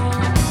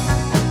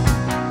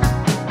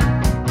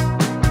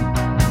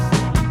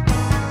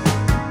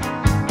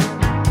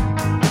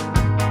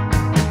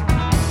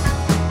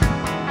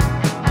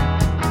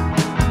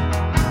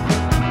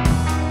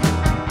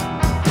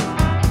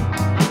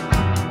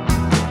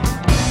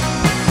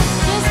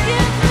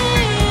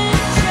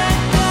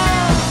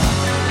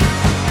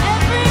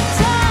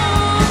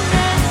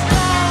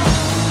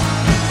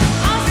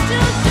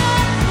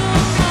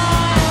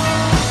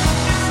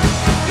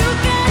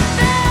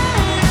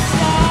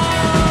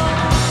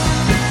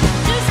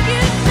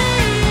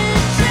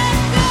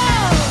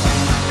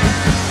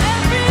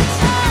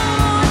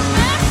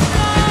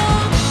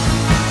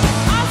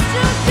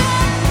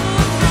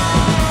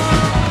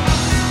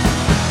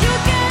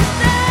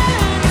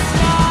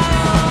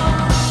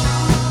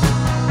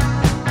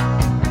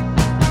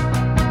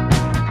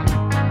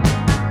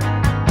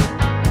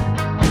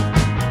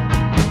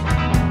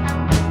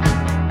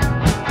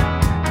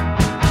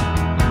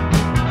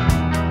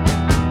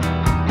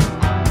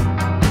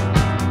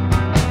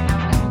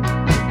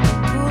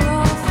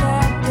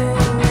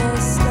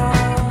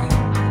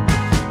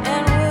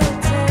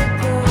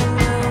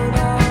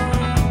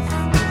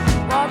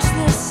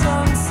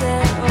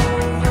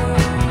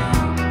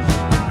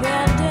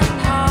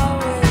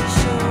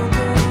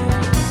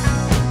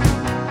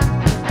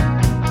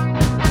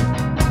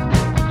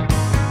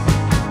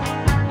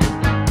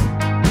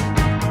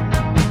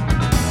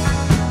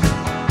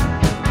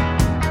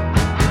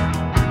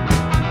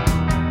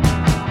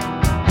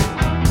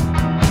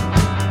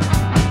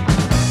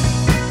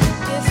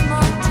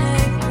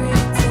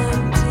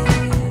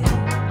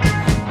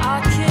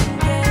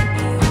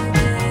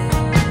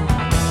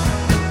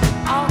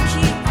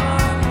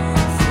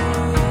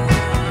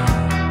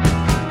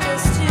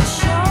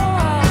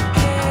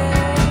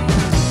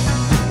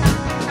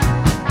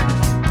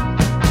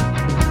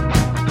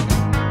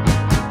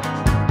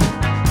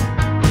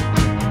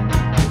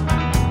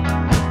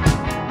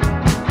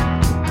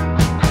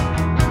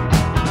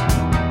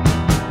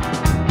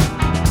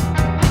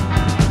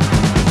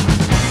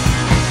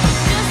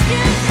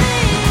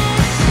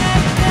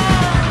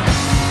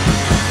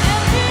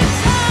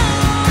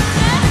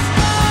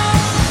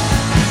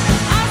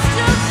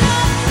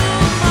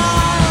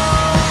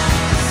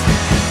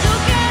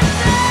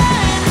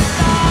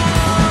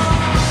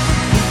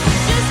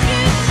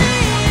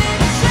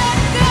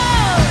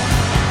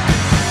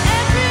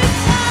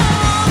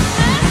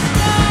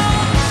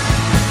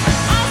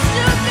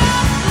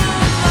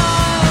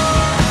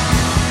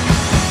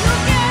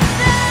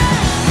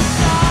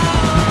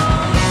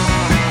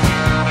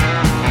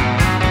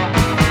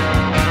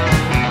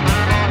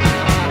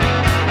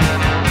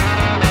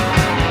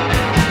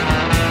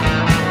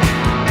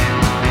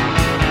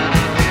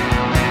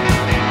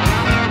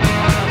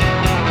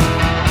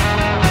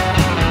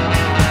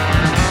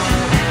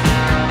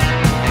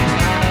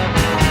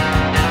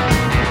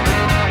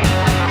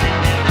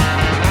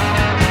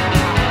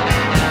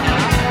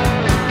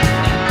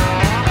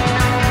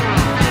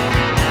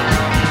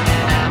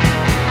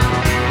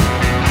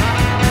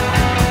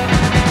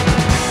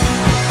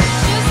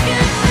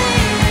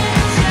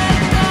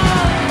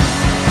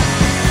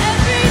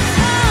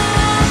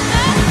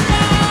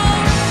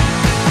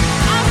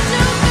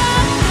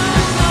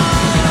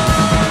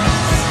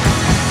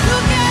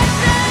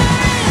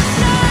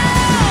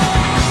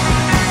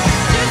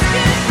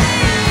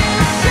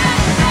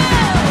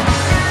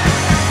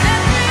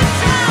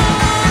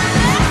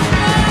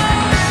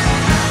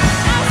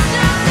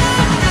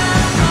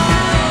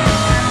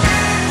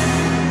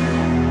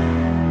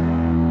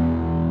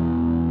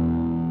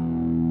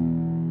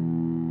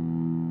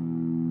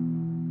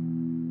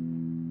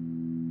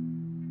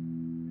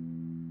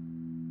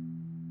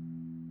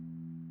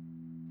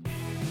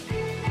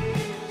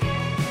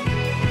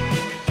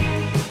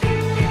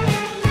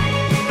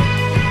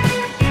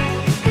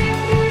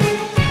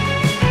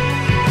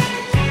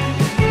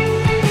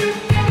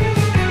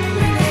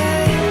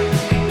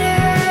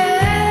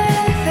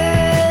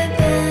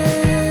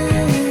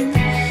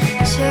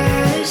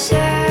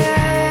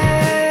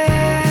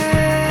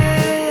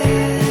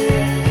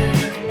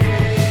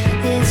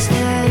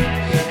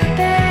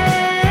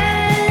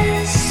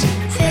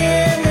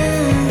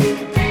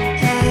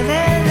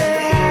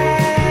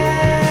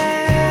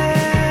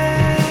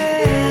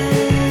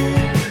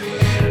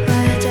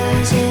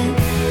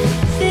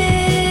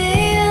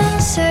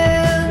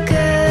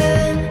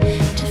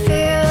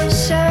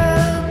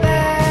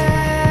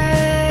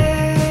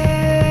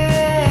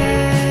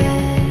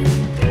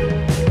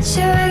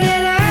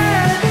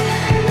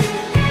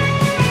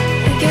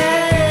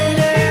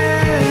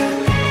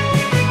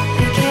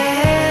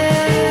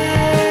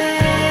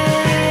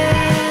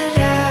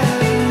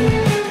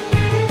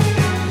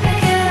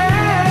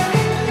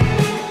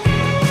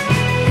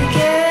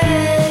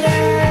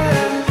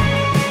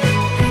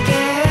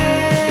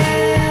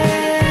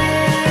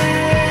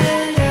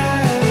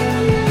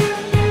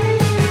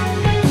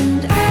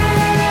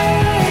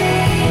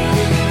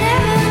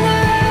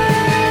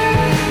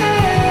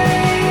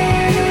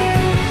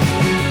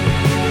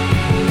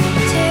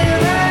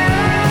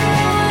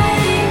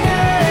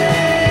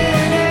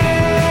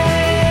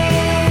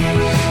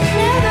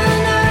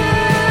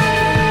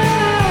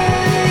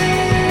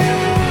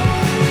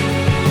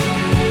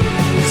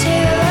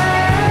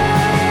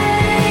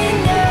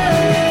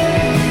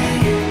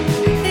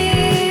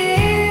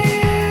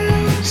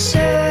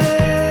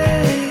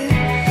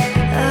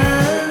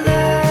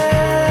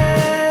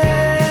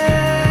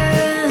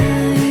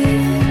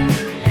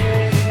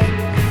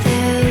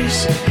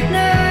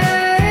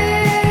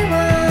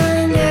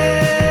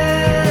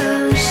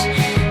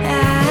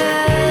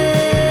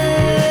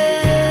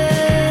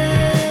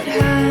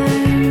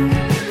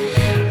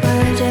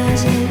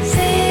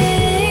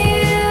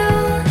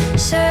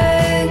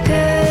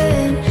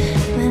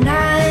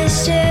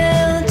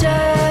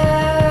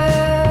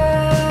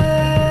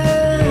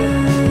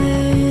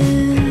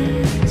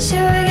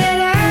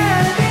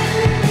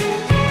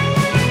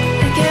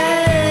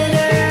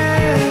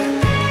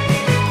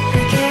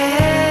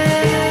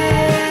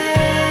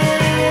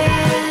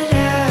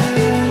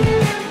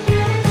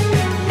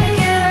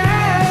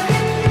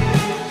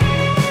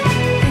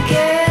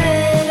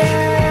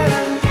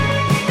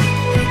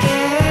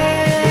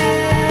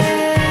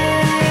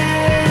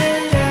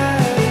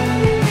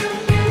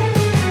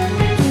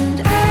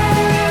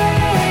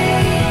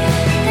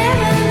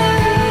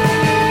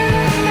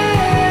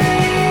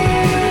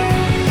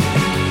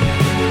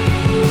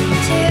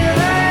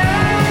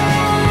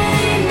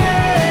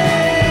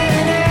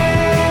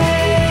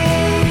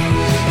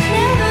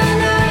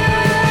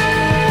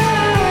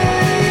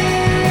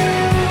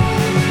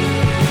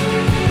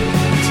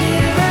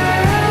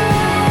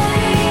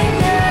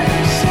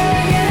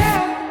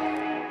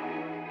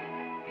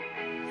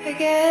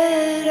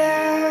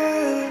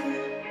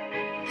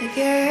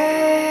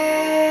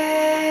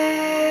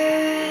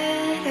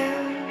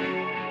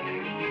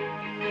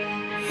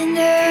 And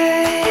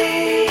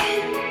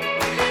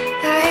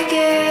I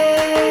get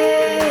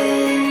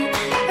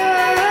and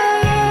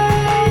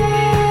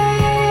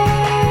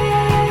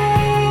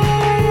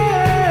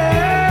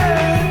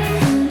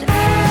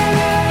I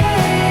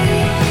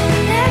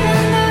never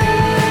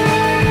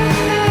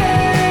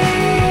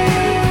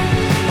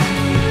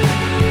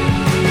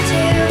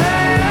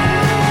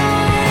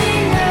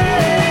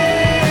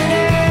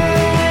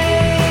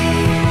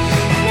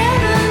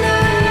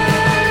know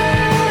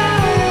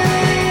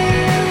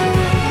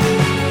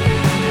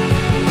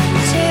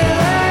till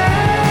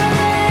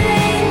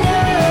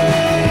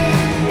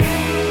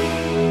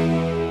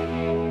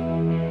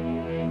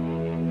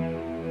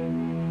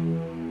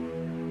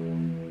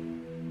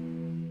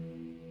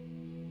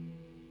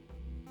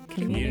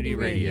Community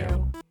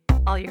radio.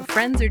 All your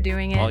friends are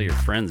doing it. All your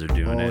friends are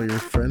doing All it. your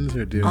friends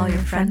are doing All it.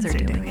 your friends are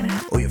doing it.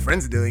 All your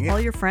friends are doing it. All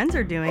your friends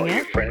are doing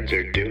it. Friends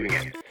are doing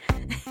it.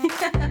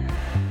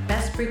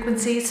 Best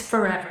frequencies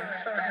forever.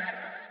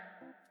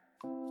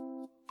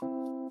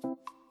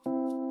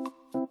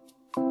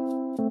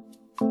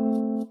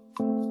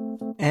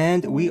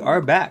 And we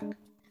are back.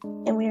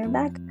 And we are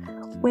back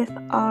with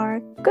our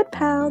good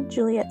pal,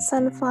 Juliet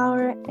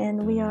Sunflower,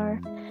 and we are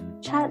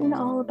chatting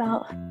all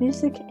about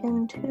music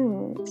and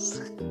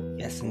tunes.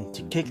 Yes, and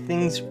to kick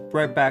things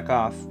right back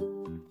off,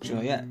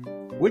 Juliet,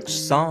 which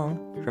song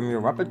from your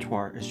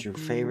repertoire is your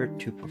favorite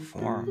to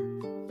perform?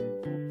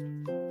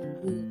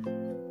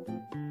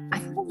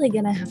 I'm probably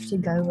gonna have to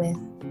go with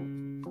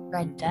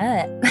Red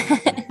Dirt.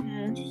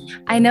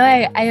 I know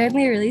I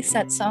only released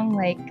that song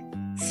like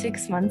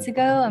 6 months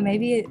ago, or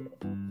maybe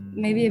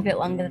a bit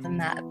longer than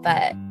that,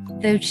 but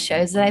the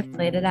shows that I've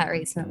played it at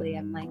recently,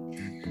 I'm like,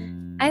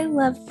 I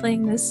love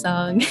playing this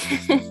song.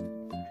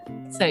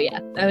 So yeah,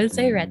 I would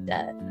say Red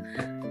Dirt.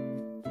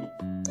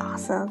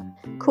 Awesome.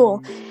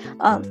 Cool.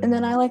 And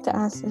then I like to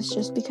ask this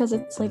just because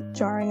it's like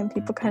jarring and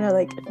people kind of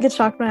like get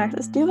shocked when I ask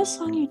this. Do you have a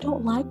song you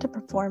don't like to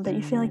perform but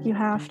you feel like you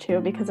have to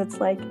because it's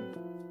like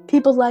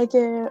people like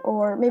it,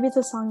 or maybe it's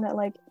a song that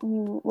like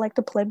you like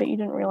to play but you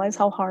didn't realize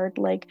how hard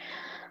like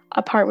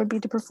a part would be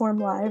to perform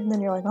live, and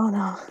then you're like, oh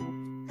no,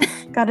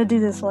 gotta do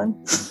this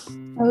one.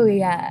 Oh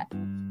yeah,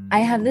 I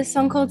have this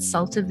song called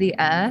Salt of the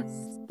Earth.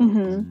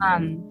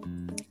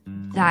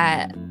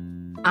 That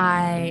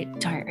I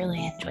don't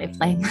really enjoy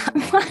playing that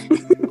one.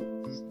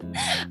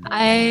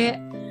 I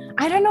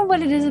don't know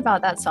what it is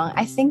about that song.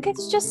 I think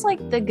it's just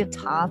like the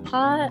guitar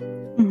part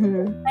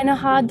kind of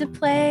hard to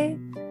play,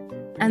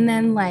 and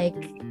then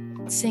like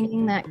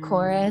singing that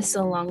chorus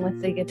along with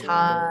the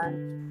guitar,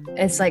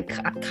 it's like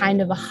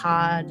kind of a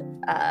hard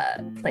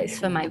place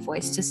for my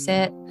voice to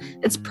sit.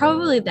 It's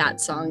probably that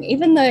song,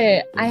 even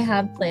though I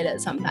have played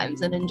it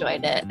sometimes and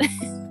enjoyed it.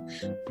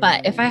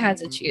 But if I had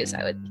to choose,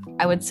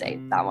 I would say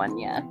that one.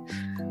 Yeah.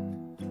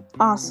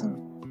 Awesome.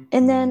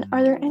 And then,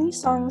 are there any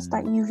songs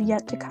that you've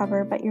yet to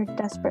cover but you're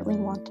desperately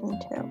wanting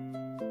to?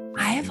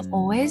 I have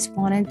always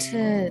wanted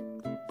to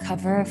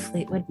cover a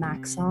Fleetwood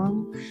Mac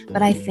song,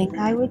 but I think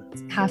I would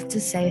have to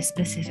say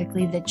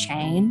specifically The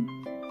Chain,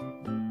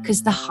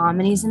 because the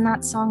harmonies in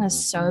that song are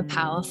so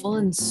powerful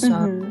and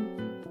so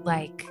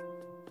like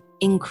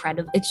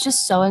incredible. It's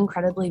just so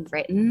incredibly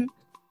written.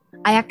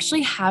 I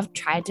actually have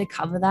tried to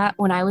cover that.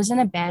 When I was in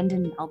a band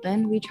in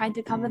Melbourne, we tried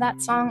to cover that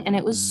song, and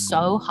it was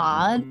so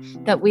hard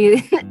that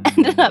we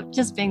ended up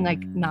just being like,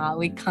 nah,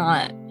 we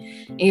can't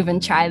even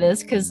try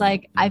this, because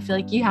like I feel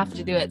like you have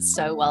to do it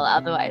so well,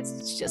 otherwise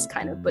it's just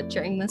kind of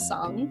butchering the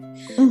song.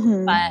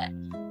 But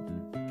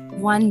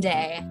one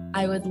day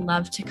I would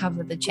love to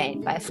cover The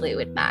Chain by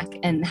Fleetwood Mac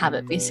and have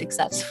it be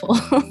successful.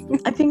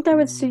 I think that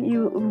would suit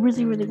you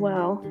really, really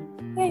well.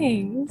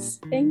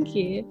 Thanks. Thank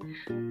you.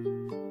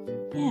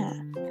 Yeah.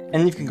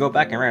 And you can go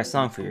back and write a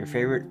song for your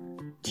favorite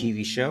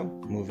TV show,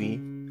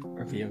 movie,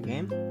 or video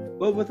game.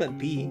 What would it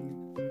be?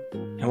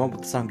 And what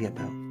would the song be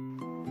about?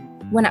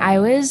 When I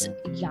was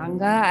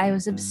younger, I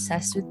was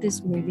obsessed with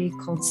this movie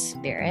called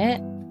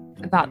Spirit,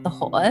 about the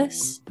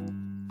horse.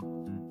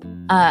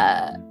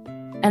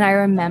 And I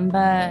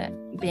remember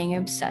being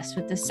obsessed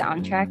with the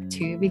soundtrack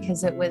too,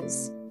 because it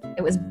was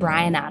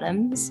Bryan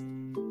Adams,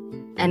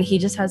 and he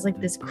just has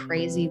like this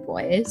crazy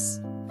voice.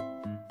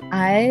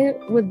 I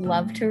would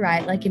love to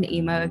write like an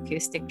emo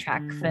acoustic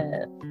track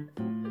for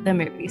the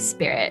movie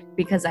Spirit,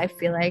 because I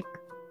feel like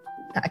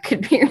that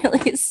could be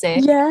really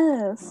sick.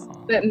 Yes.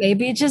 But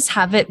maybe just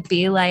have it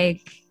be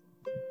like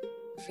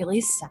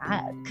really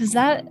sad, because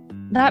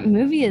that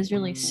movie is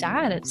really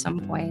sad at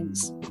some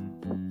points.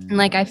 And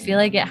like I feel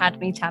like it had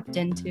me tapped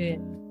into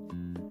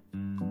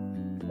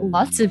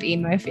lots of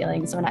emo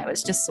feelings when I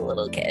was just a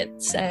little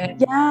kid. So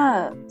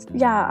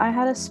yeah, I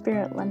had a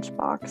Spirit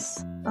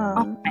lunchbox.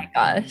 Oh my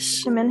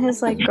gosh. Him and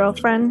his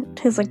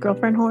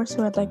girlfriend horse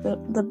who had like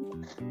the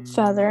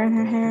feather in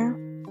her hair.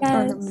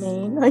 Yes. Or the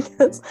mane, I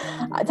guess.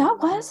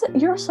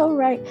 You're so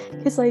right.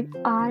 Because like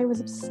I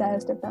was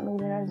obsessed with that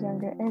movie when I was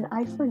younger, and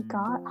I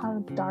forgot how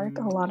dark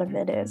a lot of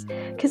it is.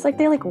 Because like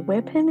they like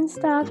whip him and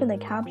stuff, and they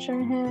capture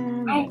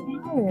him. I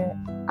know.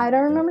 I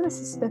don't remember the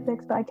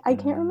specifics, but I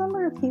can't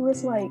remember if he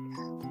was like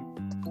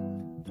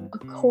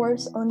a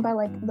horse owned by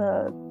like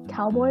the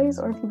cowboys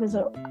or if he was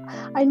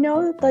I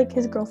know that like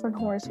his girlfriend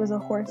horse was a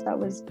horse that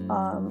was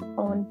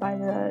owned by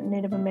the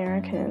Native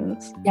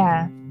Americans.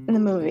 Yeah. In the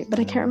movie, but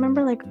I can't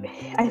remember. Like,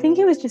 I think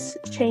it was just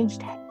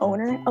changed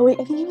owner. Oh wait,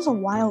 I think he was a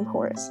wild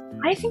horse.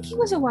 I think he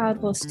was a wild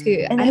horse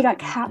too. And then he got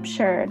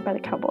captured by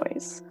the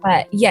cowboys.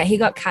 But yeah, he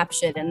got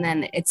captured, and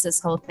then it's this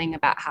whole thing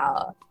about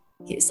how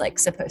he's like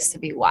supposed to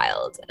be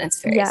wild, and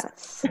it's very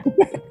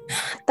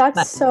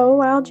That's so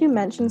wild you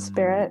mentioned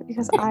Spirit,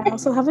 because I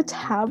also have a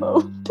tab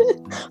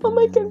open on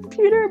my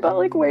computer about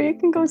like where you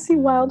can go see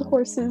wild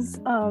horses.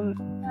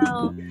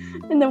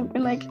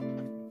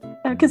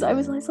 Because I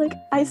was like,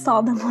 I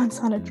saw them once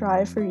on a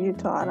drive for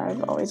Utah, and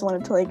I've always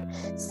wanted to like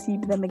see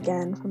them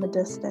again from a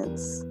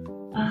distance.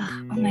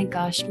 Oh my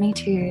gosh, me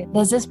too.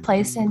 There's this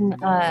place in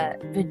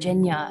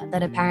Virginia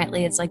that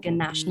apparently it's like a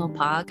national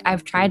park.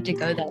 I've tried to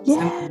go there.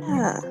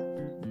 Yeah.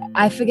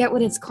 I forget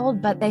what it's called,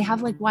 but they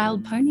have like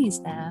wild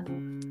ponies there.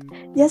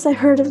 Yes, I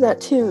heard of that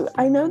too.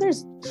 I know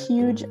there's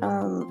huge,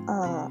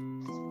 I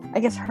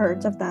guess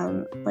herds of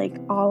them like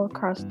all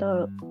across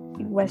the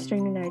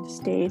Western United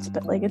States,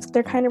 but like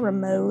they're kind of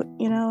remote,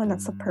 you know, and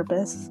that's the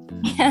purpose.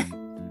 Yeah.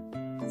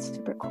 That's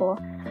super cool.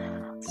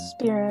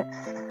 Spirit.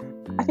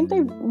 I think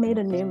they made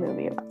a new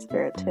movie about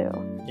Spirit too.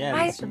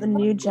 Yeah. For the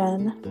new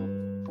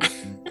gen.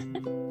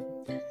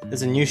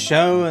 There's a new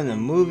show and a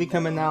movie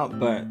coming out,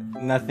 but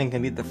nothing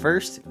can beat the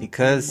first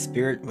because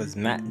Spirit was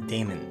Matt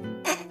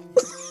Damon.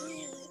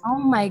 Oh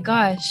my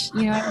gosh.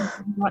 You know, I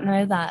did not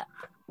know that.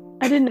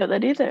 I didn't know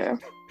that either.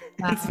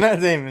 Wow. It's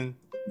Matt Damon.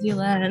 You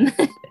learn.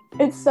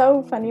 It's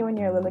so funny when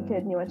you're a little kid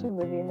and you watch a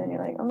movie and then you're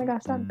like, oh my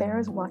gosh, that bear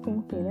is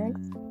walking Phoenix.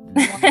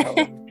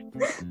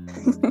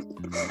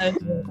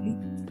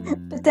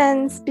 But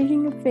then,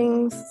 speaking of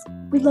things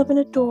we love and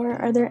adore,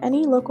 are there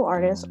any local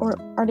artists or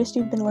artists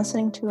you've been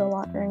listening to a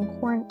lot during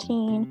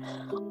quarantine,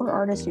 or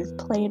artists you've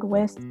played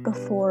with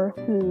before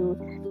who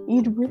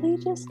you'd really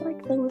just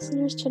like the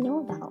listeners to know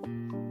about?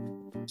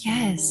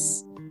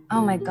 Yes.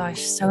 Oh my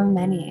gosh, so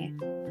many.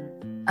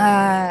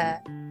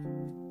 Let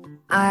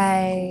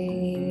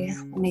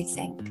me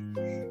think.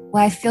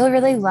 Well, I feel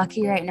really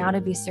lucky right now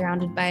to be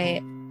surrounded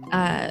by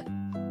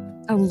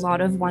a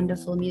lot of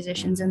wonderful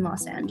musicians in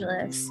Los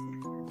Angeles.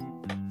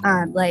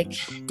 Like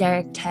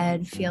Derek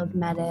Ted, Field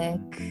Medic,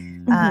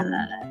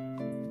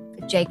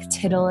 Jake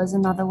Tittle is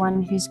another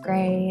one who's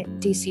great,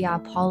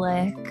 DCR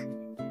Pollock.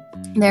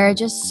 There are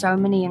just so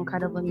many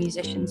incredible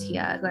musicians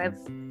here who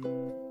I've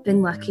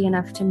been lucky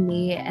enough to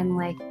meet and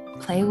like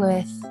play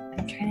with.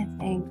 I'm trying to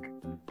think.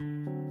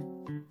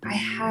 I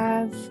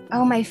have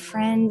my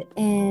friend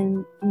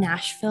in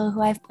Nashville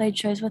who I've played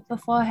shows with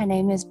before. Her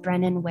name is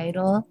Brennan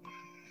Wadle,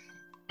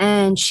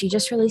 and she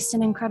just released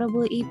an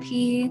incredible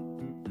EP,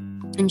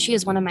 and she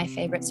is one of my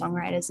favorite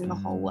songwriters in the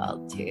whole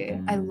world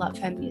too. I love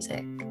her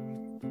music.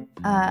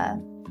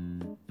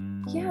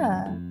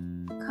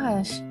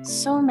 Gosh,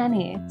 so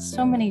many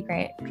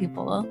great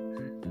people.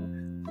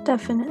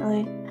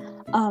 Definitely.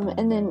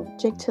 And then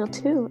Jake Till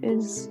too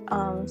is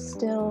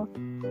still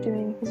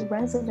doing his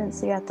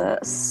residency at the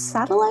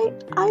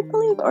Satellite, I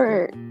believe,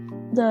 or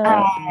the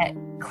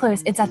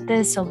close. It's at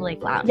the Silver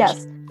Lake Lounge.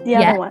 Yes, the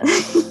other one.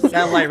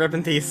 Satellite, rip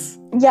in peace.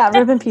 Yeah,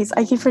 rip in peace.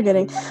 I keep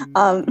forgetting.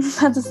 At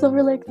the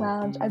Silver Lake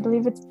Lounge, I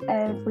believe it's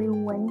every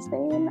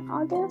Wednesday in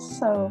August.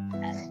 So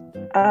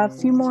a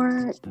few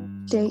more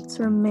dates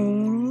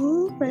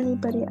remaining for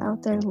anybody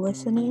out there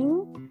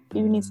listening. If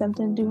you need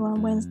something to do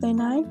on Wednesday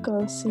night,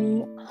 go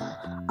see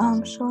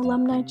show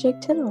alumni Jake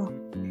Tittle.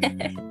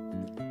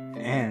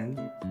 And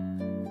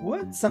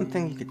what's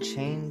something you could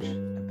change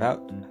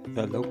about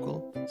the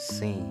local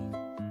scene?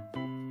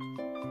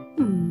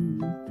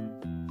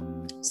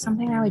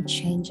 Something I would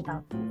change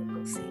about the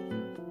local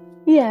scene.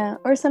 Yeah,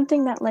 or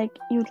something that like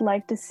you'd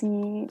like to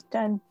see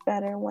done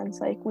better once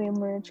like we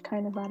emerge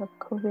kind of out of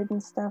COVID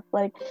and stuff,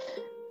 like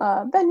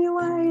venue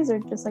wise or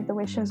just like the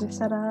way shows are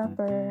set up,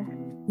 or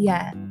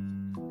yeah.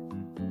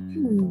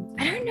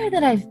 I don't know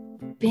that I've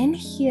been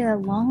here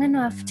long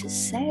enough to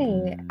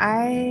say.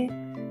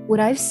 What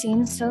I've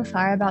seen so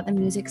far about the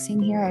music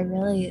scene here, I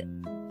really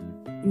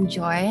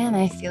enjoy, and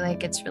I feel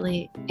like it's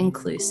really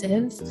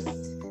inclusive,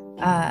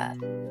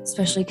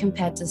 especially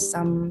compared to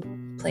some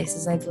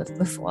places I've lived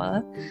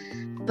before.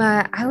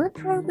 But I would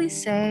probably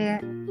say,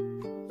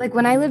 like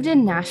when I lived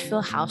in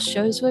Nashville, house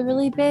shows were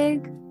really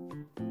big,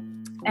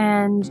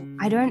 and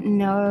I don't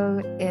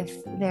know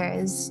if there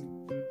is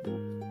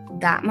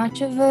that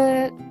much of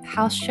a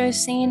house show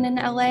scene in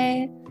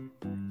LA.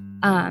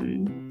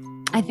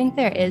 I think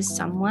there is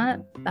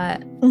somewhat,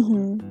 but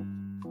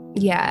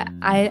yeah,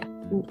 I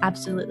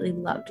absolutely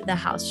loved the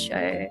house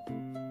show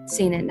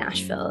scene in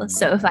Nashville.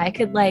 So if I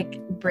could like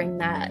bring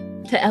that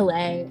to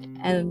LA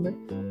and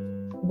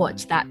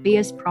watch that be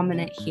as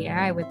prominent here,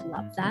 I would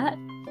love that.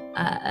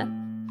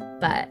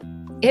 But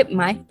it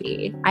might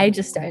be. I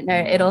just don't know.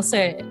 It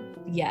also,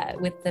 yeah,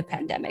 with the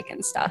pandemic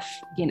and stuff,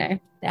 you know,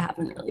 there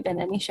haven't really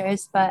been any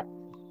shows, but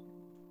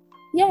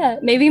yeah,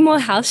 maybe more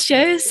house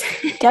shows.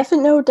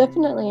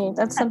 Definitely.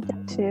 That's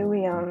something too.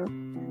 We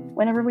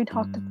whenever we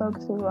talk to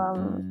folks who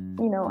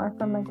you know are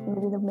from like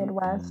maybe the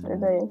Midwest or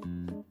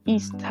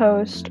East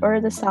Coast or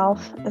the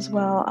South as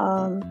well,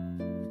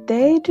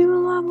 they do a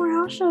lot more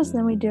house shows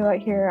than we do out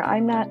here.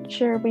 I'm not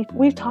sure.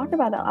 We've talked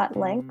about it at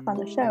length on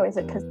the show. Is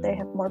it because they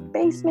have more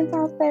basements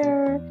out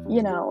there?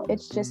 You know,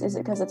 is it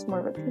because it's more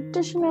of a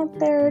tradition out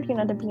there, you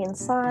know, to be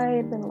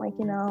inside and like,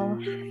 you know,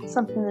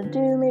 something to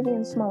do maybe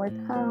in smaller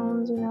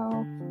towns, you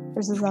know,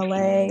 versus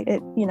LA.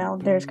 You know,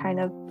 there's kind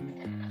of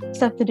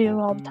stuff to do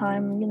all the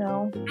time, you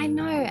know. I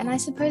know, and I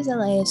suppose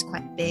LA is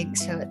quite big,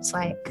 so it's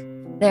like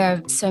there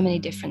are so many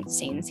different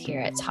scenes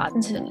here. It's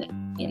hard to,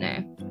 you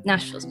know,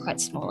 Nashville's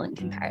quite small in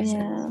comparison.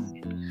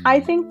 Yeah.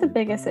 I think the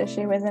biggest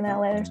issue is in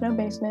LA, there's no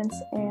basements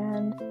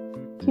and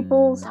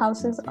people's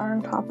houses are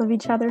on top of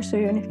each other. So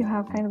even if you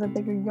have kind of a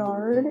bigger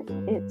yard,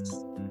 it's,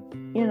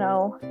 you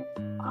know,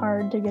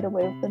 hard to get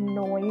away with the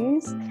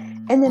noise.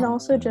 And then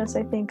also just,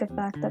 I think, the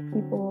fact that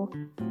people,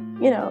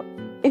 you know,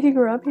 if you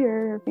grew up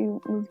here, if you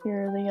move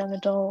here as a young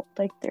adult,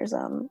 like there's,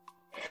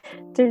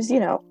 you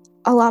know,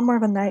 a lot more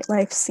of a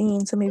nightlife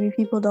scene. So maybe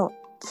people don't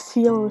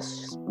feel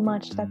as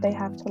much that they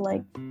have to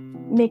like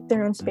make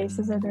their own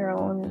spaces or their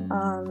own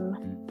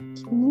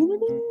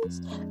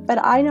communities.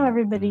 But I know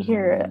everybody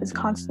here is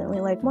constantly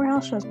like, more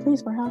house shows,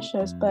 please, more house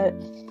shows. But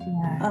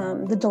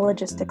the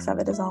logistics of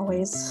it is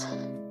always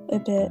a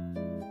bit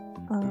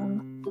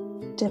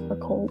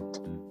difficult.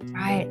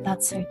 Right,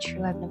 that's so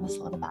true. I've never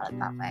thought about it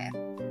that way.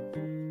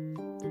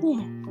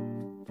 Yeah.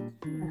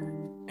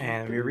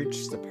 And we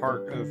reached the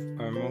part of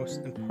our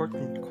most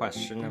important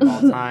question of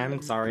all time.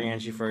 Sorry,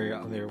 Angie, for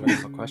your other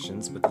wonderful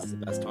questions, but this is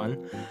the best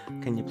one.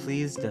 Can you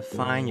please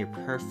define your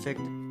perfect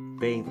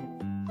bagel?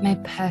 My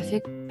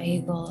perfect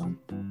bagel.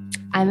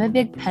 I'm a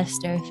big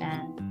pesto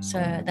fan, so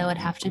there would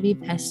have to be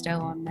pesto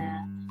on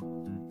there.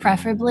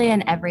 Preferably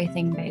an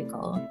everything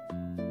bagel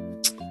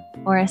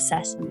or a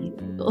sesame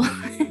bagel.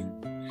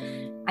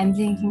 I'm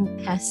thinking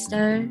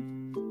pesto,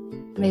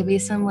 maybe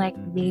some like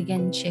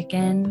vegan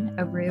chicken,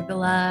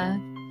 arugula,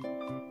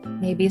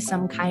 maybe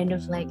some kind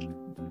of like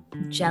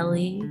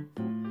jelly.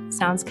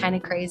 Sounds kind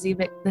of crazy,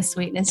 but the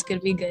sweetness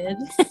could be good.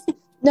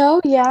 No,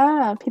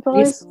 yeah. People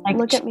always like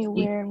look at me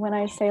weird when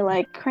I say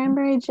like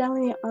cranberry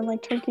jelly on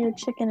like turkey or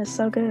chicken is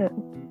so good.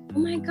 Oh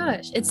my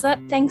gosh, it's that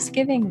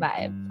Thanksgiving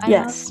vibe.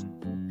 Yes.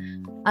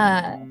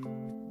 I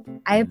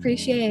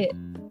appreciate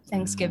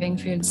Thanksgiving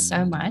food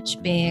so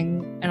much.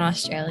 Being an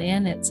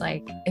Australian, it's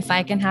like if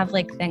I can have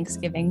like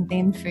Thanksgiving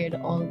themed food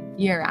all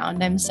year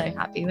round, I'm so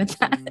happy with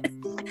that.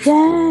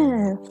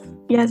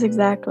 Yes,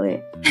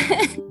 exactly.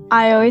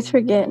 I always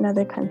forget in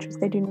other countries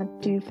they do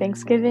not do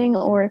Thanksgiving,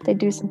 or if they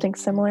do something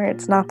similar,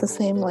 it's not the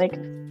same like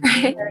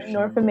Right.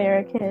 North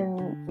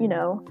American, you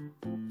know,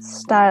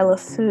 style of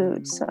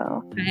food.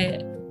 So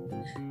Right.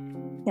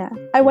 yeah,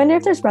 I wonder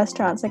if there's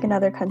restaurants like in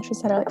other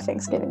countries that are like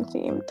Thanksgiving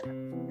themed.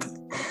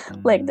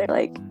 Like they're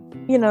like,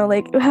 you know,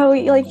 like how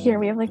we like here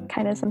we have like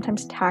kind of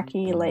sometimes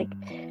tacky like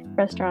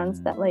restaurants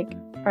that like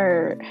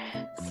are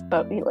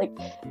supposed to be like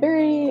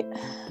very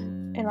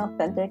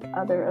inauthentic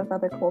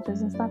other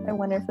cultures and stuff. I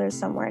wonder if there's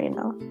somewhere, you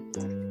know,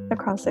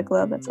 across the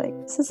globe that's like,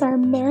 this is our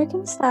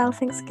American style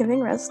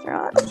Thanksgiving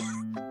restaurant.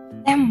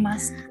 There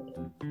must be.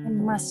 There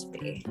must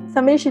be.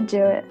 Somebody should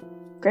do it.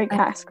 Great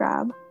cash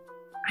grab.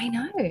 I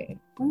know.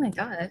 Oh my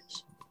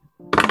gosh.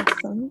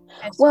 Awesome.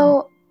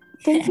 Well,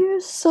 thank you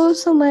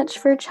so much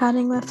for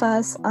chatting with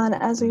us.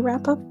 As we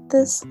wrap up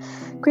this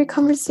great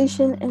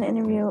conversation and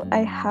interview, I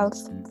have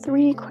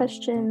 3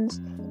 questions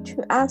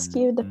to ask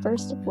you. The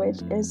first of which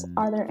is,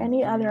 are there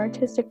any other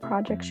artistic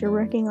projects you're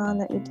working on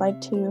that you'd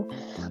like to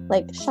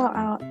like shout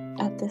out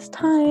at this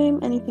time?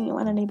 Anything you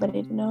want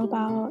anybody to know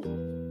about?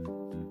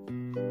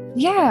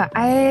 Yeah,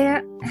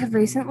 I have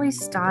recently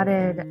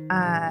started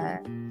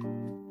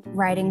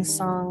writing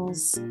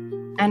songs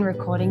and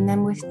recording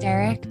them with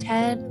Derek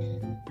Ted.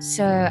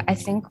 So I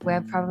think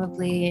we're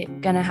probably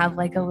gonna have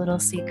like a little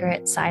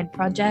secret side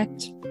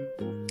project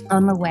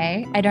on the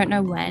way. I don't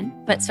know when,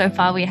 but so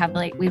far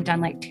we've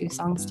done like 2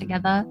 songs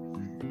together,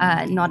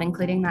 not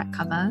including that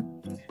cover.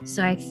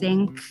 So I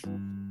think,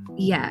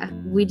 yeah,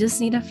 we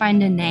just need to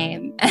find a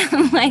name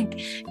and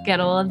like get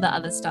all of the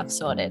other stuff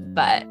sorted.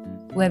 But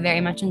we're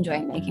very much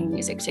enjoying making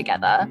music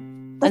together.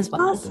 That's as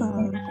well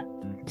awesome.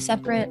 as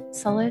separate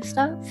solo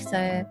stuff.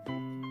 So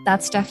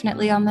that's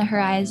definitely on the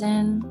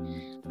horizon.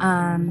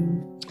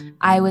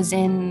 I was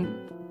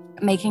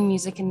making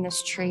music in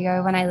this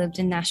trio when I lived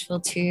in Nashville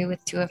too,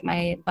 with 2 of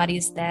my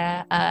buddies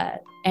there,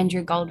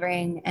 Andrew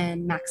Goldring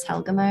and Max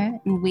Helgamo,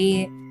 and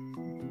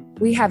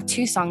we have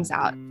 2 songs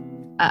out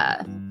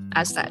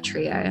as that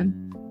trio,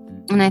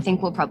 and I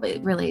think we'll probably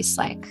release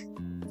like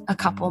a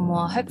couple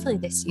more, hopefully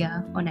this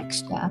year or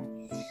next year.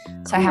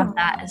 So I have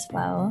that as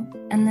well,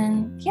 and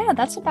then yeah,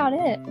 that's about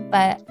it.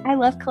 But I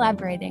love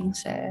collaborating,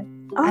 so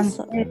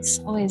Awesome. It's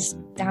always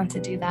down to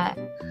do that.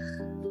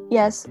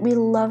 Yes, we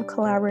love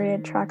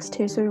collaborated tracks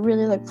too, so we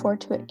really look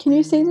forward to it. Can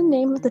you say the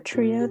name of the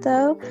trio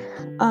though?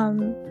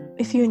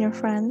 If you and your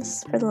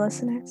friends, for the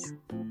listeners.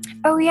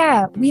 Oh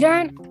yeah, we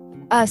don't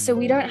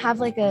have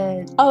like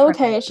a Oh,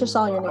 okay, it's just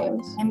all your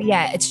names.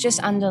 Yeah, it's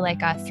just under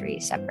like our 3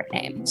 separate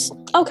names.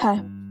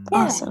 Okay, Yeah.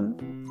 awesome.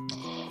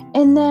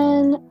 And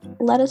then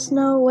let us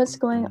know what's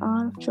going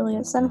on with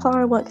Juliet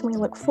Sunflower. What can we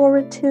look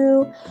forward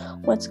to?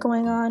 What's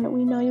going on?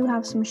 We know you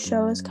have some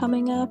shows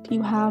coming up.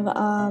 You have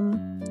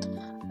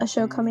a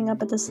show coming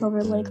up at the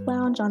Silver Lake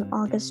Lounge on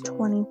August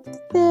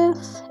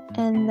 25th,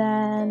 and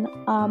then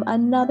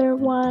another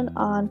one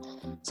on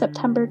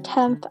September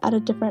 10th at a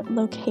different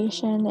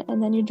location,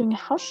 and then you're doing a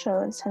house show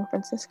in San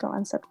Francisco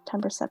on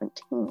September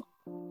 17th.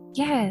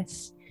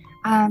 Yes.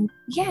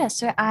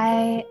 So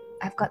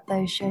I've got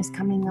those shows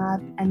coming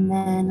up, and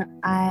then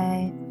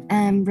I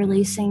am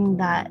releasing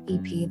that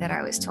EP that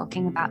I was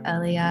talking about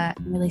earlier.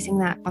 I'm releasing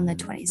that on the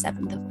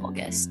 27th of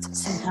August.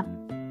 So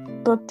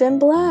booked and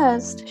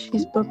blessed.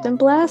 She's booked and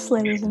blessed,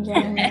 ladies and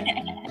gentlemen.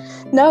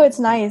 No, it's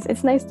nice.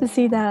 It's nice to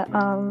see that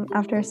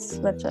after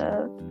such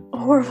a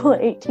horrible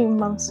 18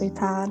 months we've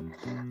had.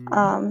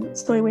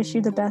 So we wish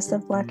you the best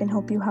of luck and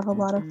hope you have a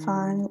lot of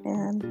fun.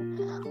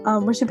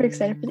 And we're super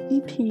excited for the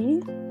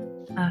EP.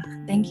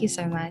 Thank you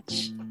so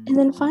much. And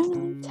then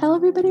finally, tell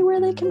everybody where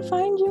they can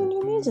find you and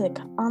your music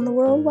on the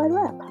World Wide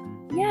Web.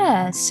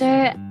 Yeah, so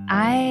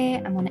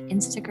I am on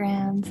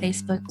Instagram,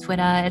 Facebook,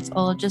 Twitter. It's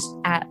all just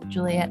at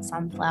Juliet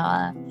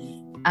Sunflower.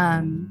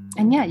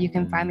 And yeah, you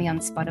can find me on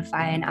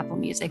Spotify and Apple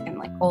Music and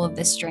like all of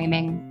the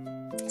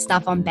streaming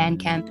stuff on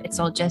Bandcamp. It's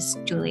all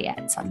just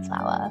Juliet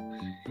Sunflower,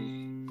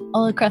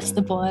 all across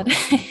the board.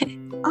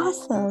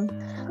 Awesome.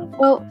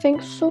 Well,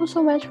 thanks so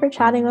much for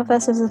chatting with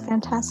us. It was a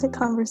fantastic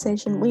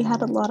conversation. We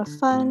had a lot of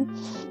fun,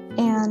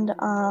 and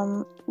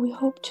we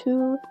hope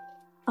to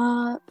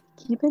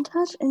keep in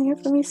touch and hear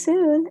from you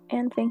soon.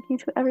 And thank you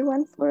to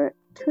everyone for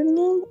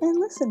tuning in and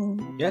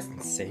listening. Yes,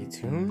 and stay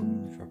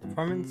tuned for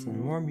performance and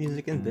more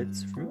music and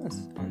bits from us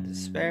on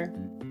Despair.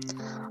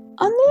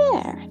 On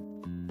the air.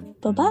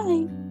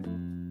 Bye-bye.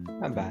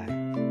 Bye-bye.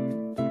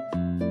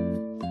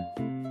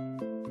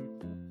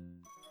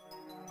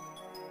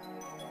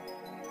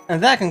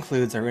 And that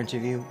concludes our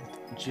interview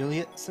with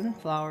Juliet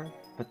Sunflower,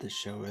 but the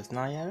show is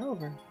not yet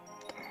over.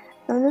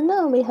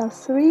 No. We have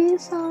 3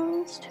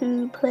 songs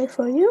to play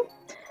for you,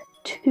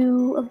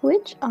 2 of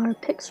which are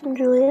picks from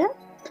Juliet.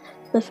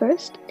 The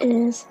first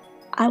is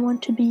I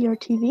Want to Be Your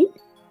TV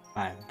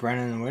by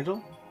Brennan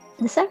Whittle.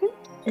 The second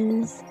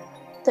is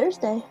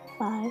Thursday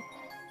by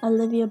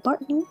Olivia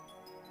Barton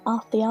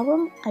off the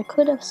album I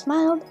Could Have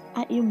Smiled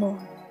at You More.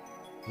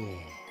 Yeah,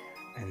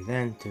 and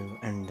then to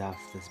end off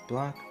this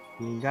block,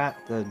 we got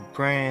the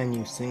brand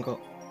new single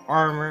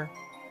Armor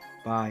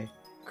by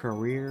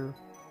Career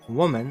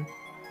Woman.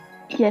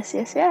 Yes.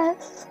 Then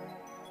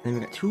we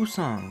got 2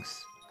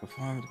 songs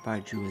performed by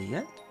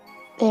Juliet.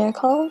 They are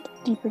called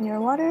Deep in Your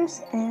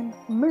Waters and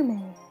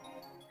Mermaid.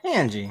 Hey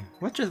Angie,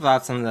 what's your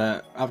thoughts on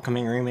the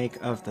upcoming remake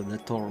of The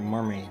Little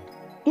Mermaid?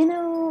 You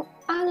know,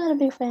 I'm not a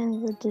big fan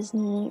of the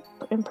Disney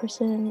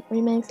in-person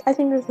remakes. I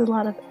think there's a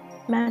lot of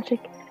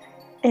magic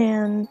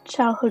and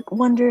childhood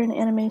wonder in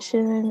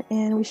animation,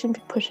 and we shouldn't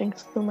be pushing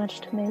so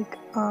much to make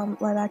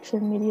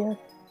live-action media,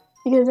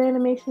 because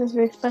animation is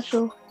very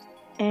special,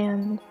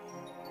 and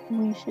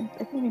we should,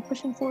 I think, be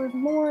pushing forward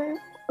more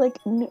like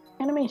new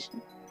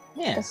animation.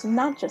 Yeah. It's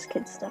not just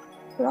kids stuff,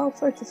 but all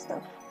sorts of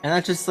stuff. And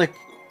not just like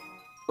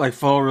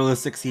full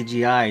realistic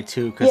CGI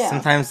too, because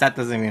sometimes that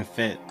doesn't even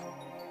fit.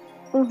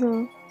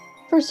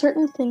 For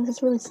certain things,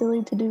 it's really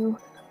silly to do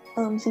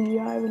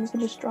CGI when you can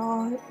just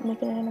draw it and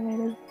make it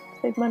animated,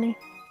 save money.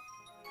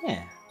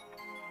 Yeah.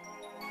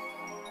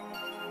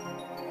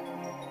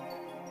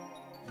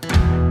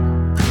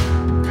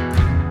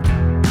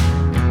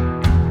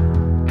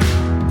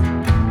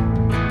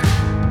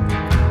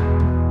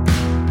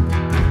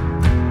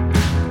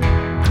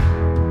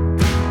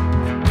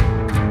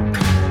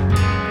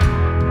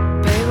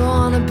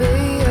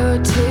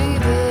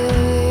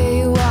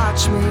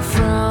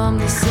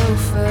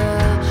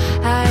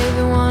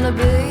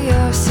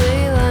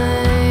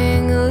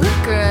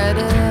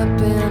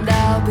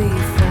 Be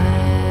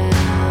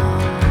fine.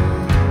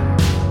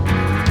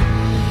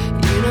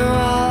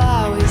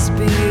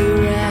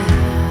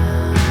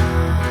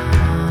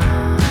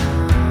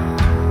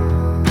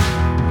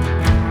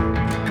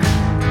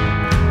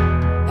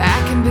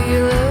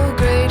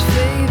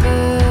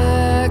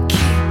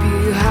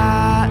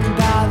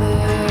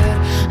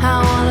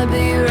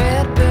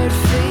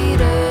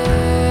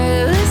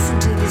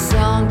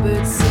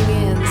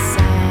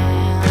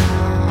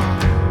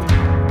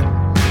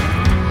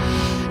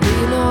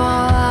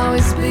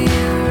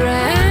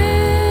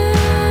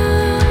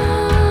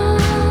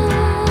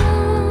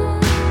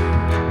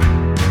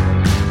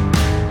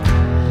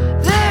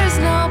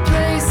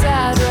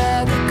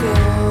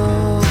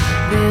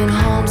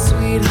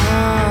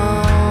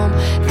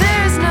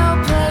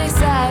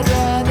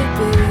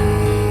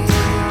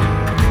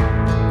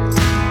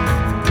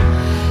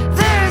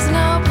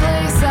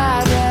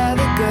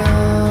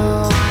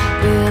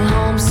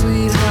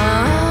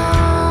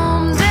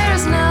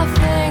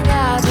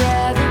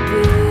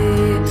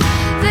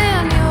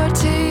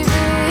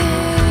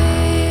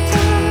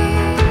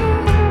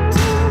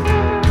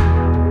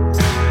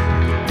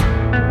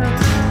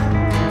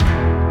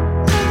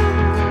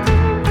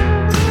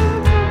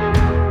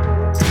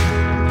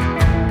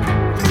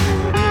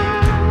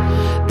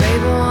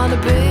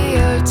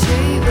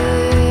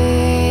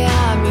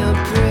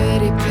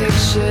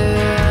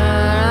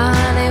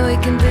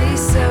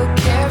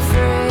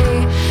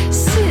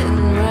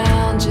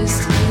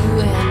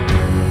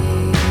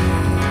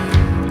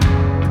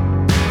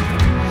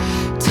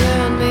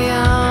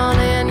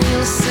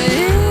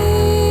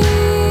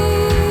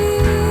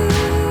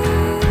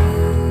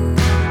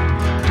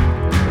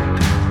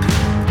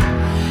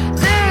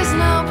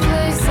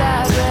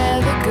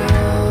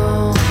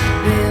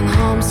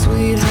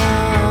 sweet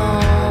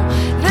home.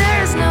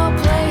 There's no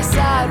place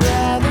I'd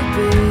rather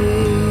be.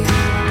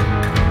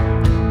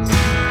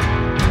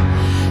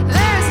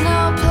 There's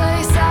no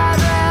place I'd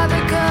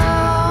rather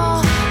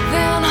go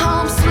than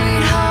home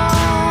sweet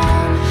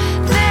home.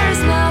 There's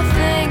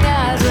nothing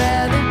I'd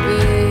rather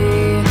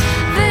be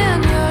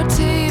than your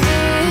TV.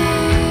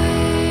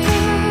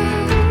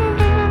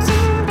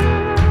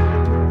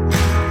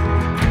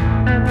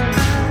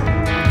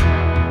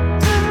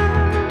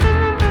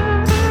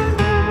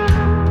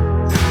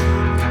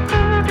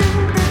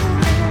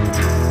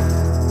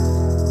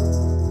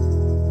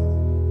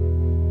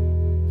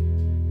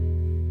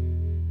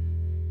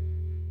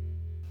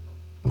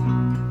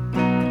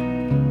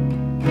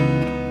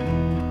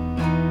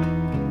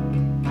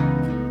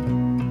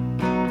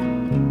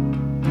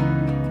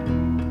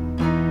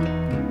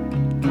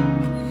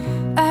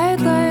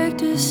 I'd like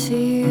to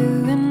see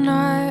you and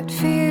not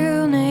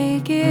feel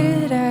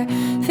naked. I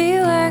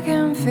feel like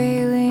I'm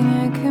failing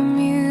at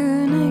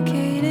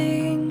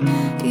communicating.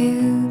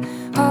 You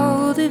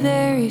hold a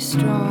very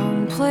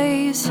strong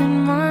place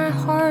in my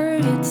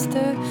heart. It's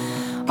the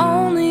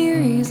only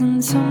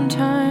reason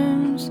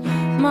sometimes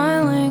my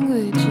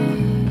language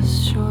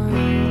is short.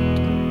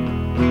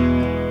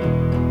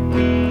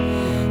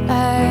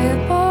 I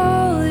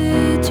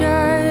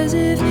apologize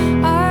if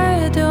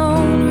I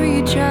don't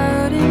reach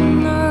out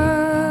enough.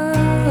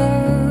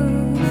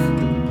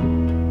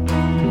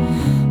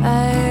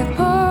 I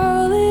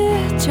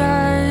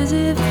apologize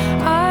if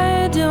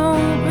I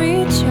don't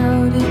reach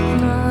out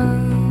enough.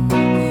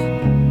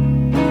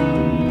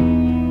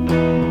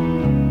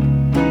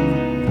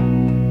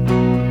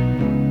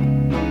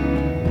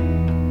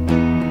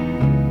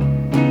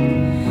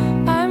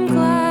 I'm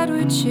glad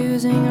we're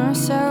choosing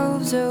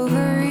ourselves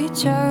over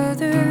each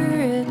other.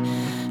 It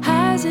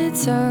has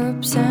its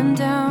ups and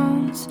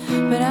downs,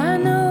 but I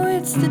know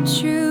it's the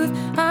truth.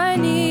 I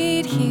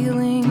need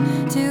healing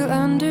to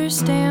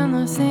understand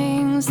the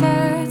things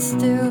that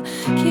still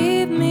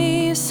keep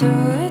me so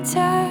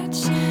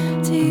attached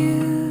to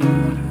you.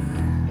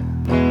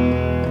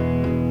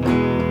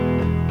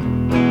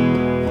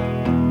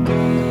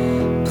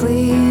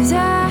 Please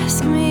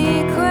ask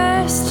me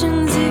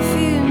questions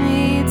if you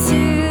need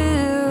to.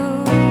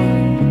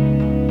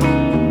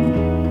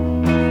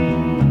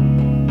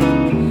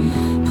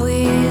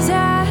 Please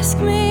ask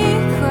me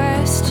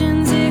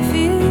questions if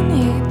you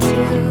need to.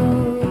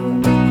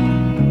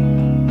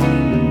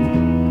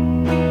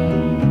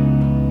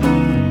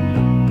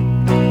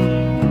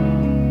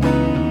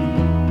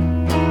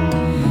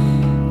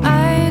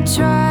 I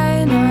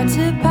try not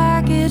to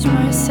package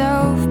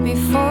myself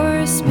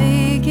before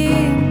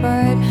speaking,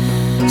 but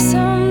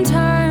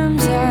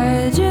sometimes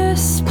I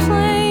just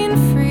plain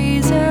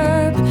freeze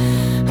up.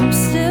 I'm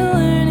still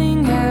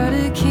learning how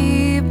to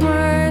keep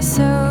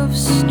myself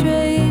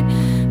straight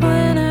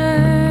when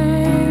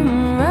I'm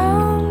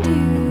around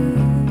you.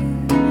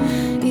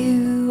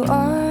 You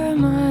are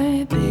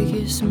my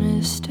biggest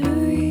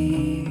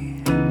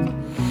mystery.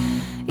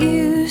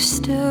 You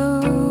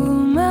still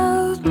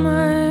melt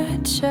my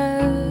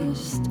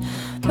chest,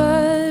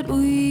 but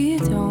we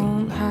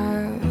don't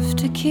have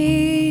to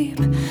keep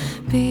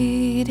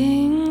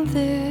beating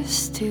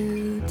this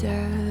to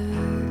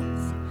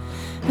death.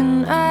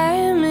 And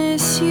I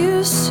miss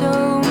you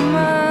so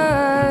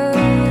much.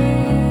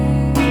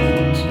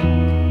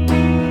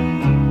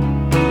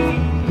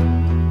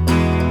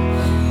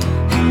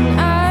 And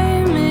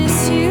I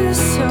miss you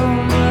so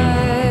much.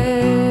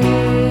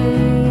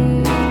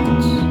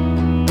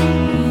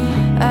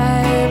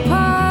 I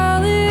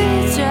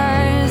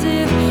apologize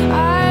if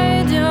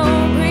I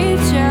don't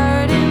reach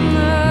out enough.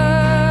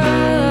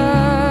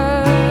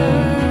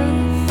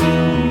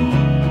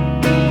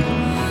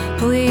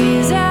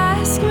 Please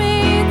ask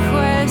me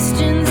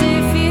questions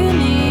if you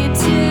need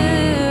to.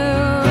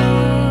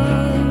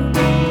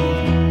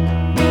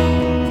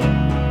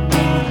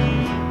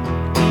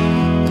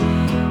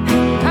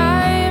 And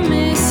I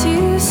miss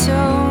you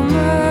so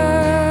much.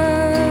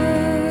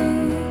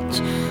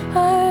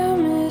 I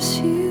miss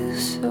you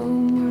so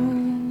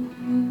much.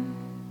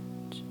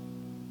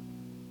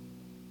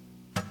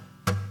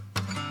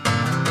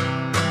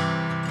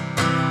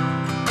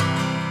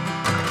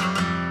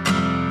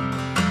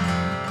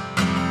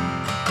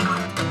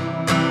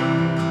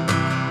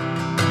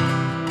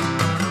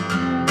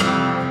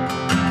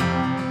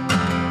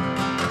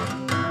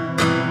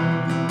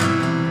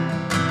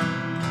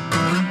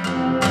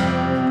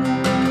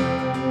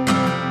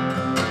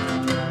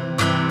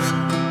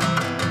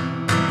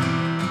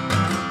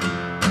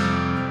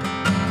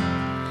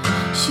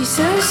 She's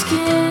so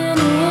skinny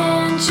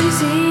and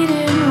she's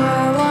eating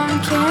while on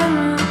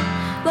camera,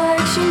 like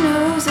she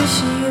knows that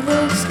she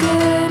looks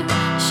good,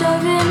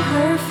 shoving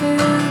her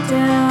food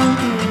down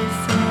her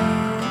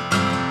throat.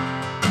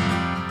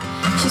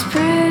 She's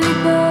pretty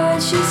but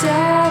she's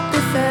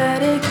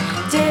apathetic,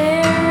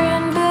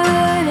 daring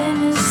but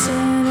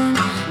innocent, and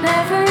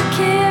never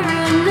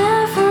caring,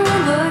 never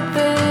look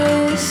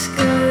this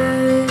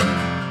good.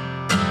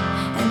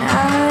 And I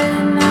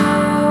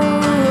know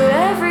what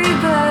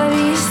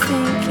everybody's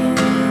thinking.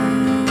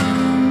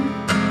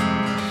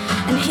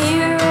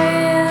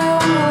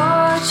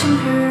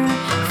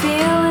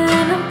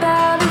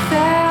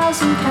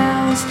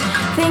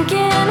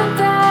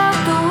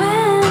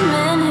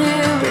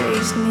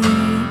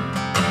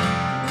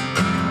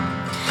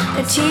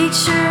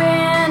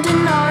 and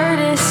an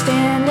artist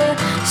and a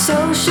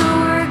social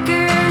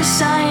worker,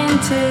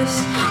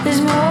 scientist.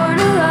 There's more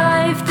to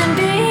life than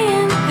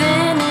being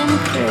thin and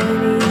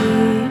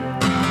pretty.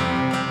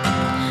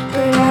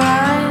 But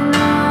I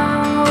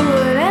know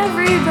what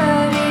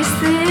everybody's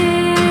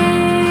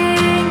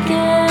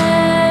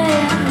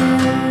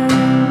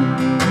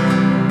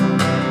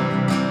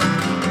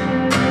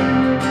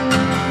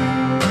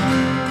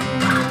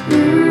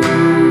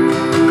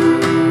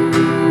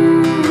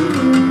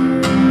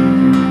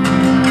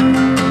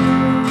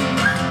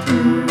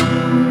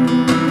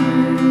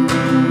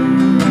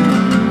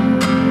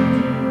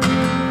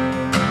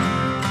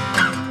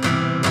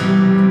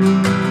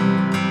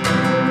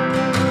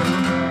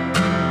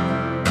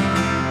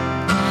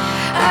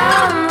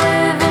I'm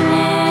living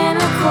in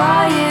a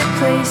quiet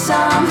place.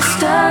 I'm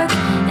stuck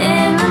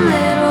in the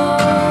middle.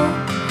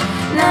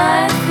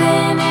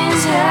 Nothing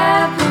is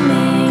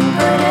happening,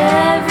 but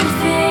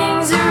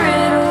everything's a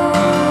riddle.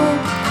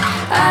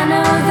 I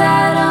know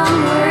that I'm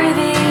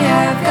worthy.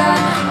 I've got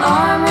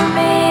armor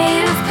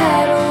made of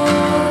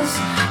petals,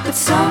 but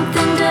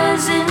something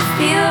doesn't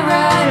feel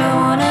right. I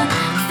wanna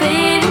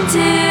fade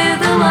into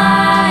the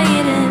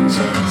light and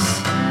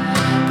just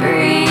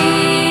breathe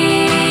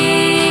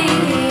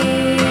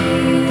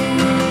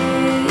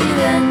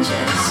and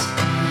just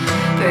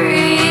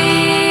breathe.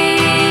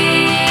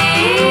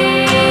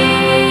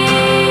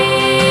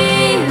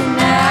 And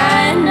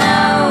I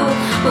know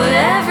what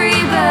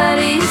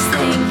everybody's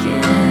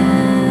thinking.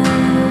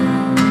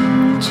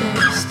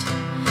 Just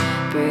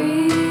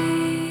breathe.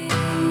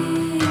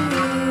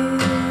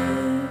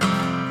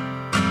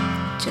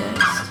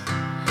 Just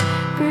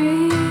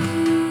breathe.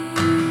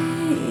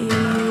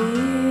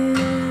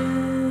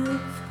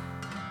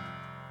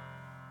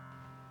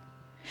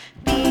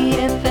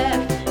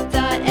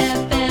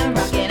 BFF.FM,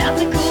 rocking out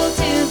to cool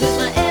tunes with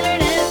my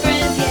internet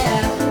friends.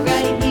 Yeah,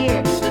 right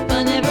here, the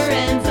fun never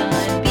ends on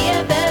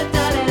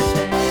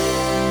BFF.FM.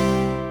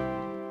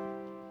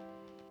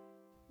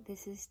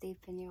 This is deep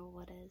in your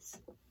waters.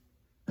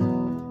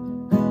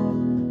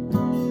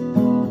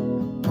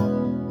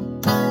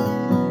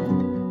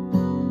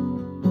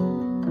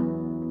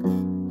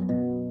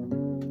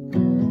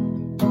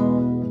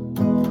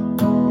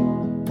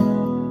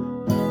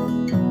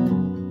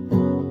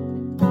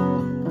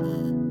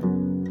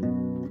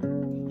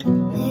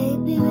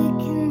 Maybe we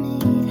can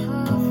meet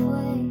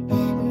halfway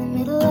in the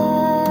middle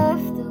of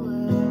the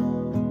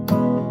world.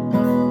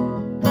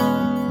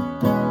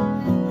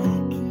 I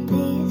can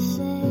be a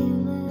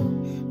sailor,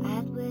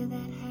 I'd wear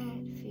that hat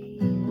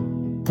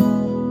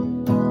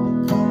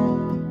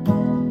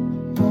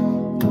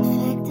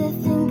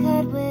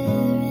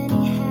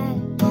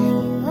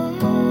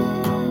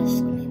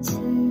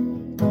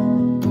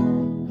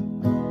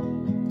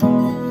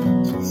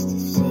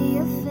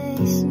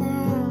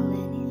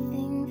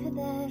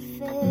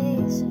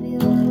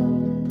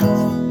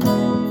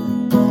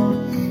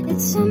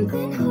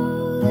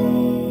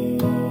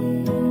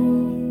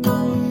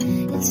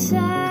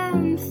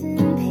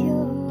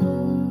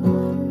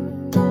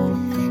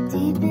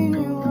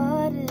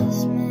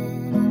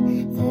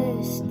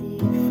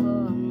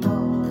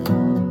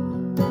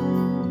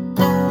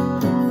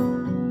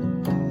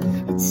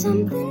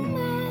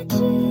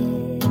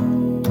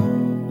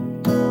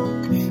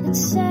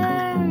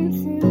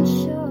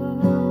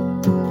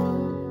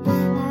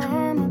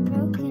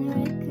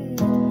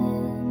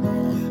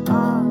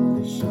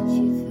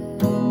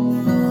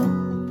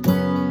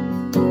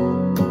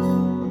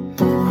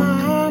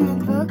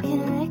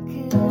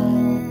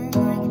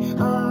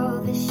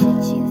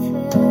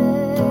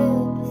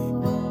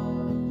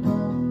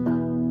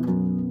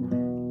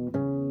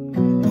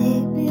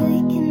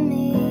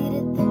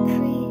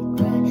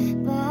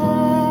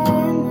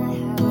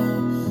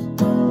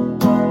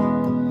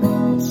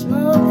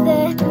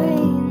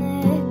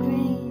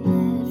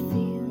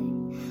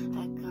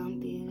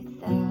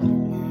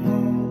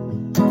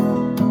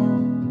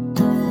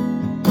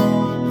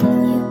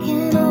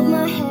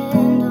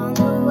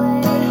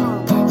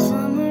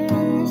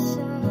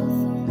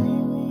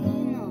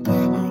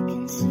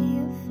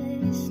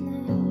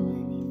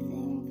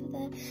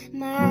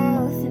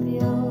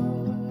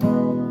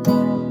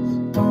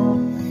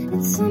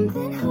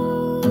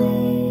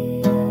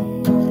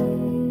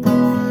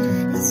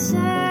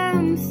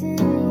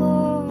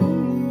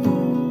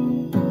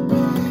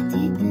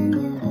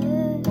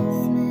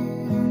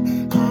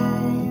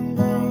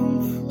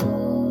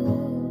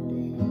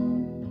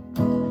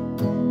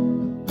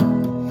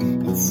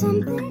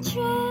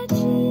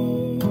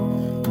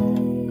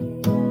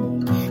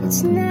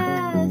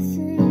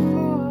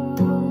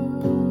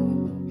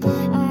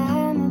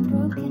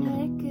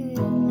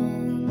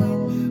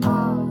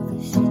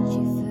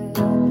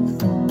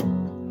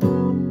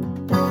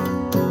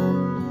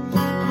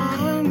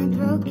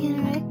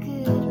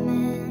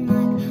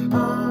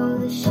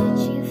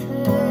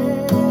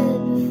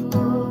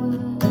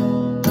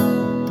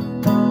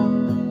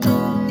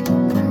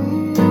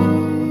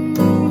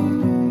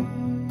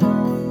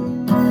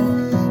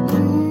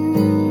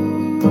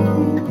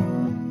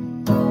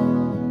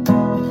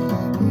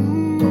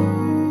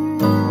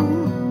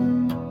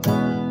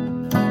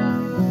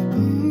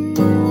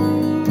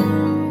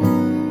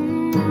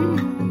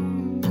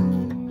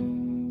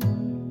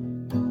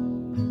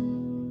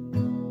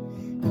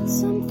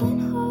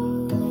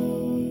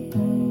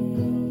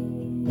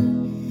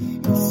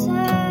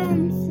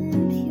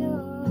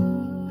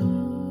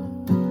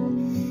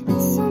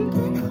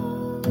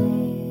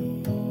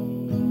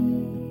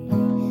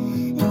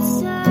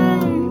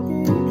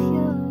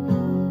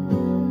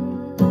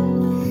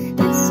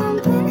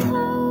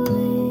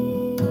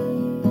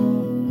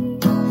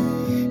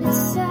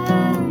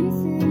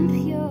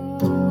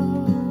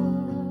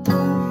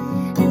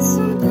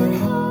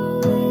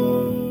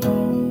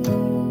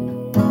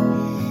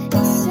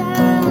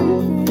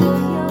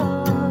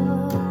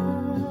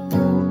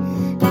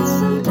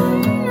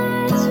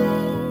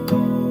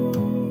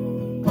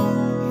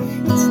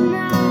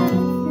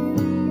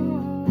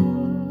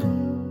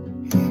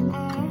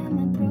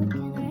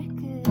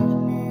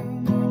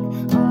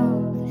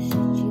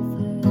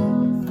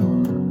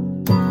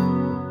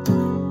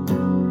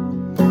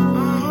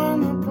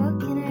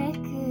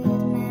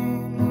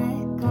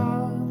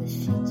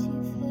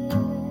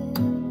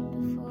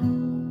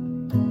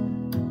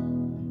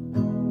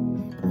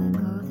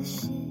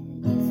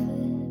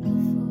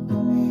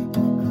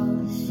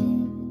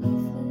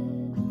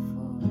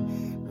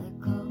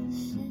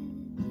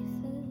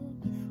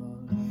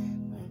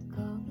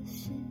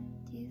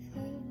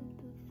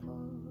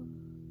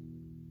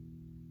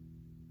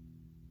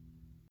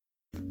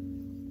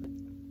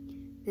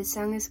This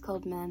song is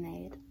called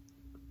Mermaid.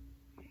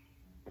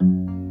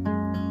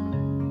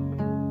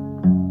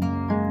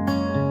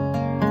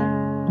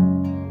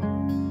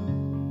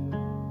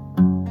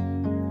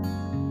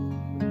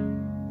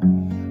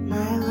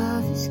 My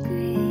love is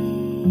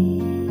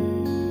green.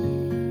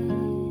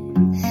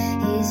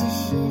 He's a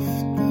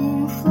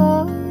shifting,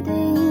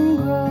 floating,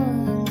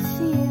 growing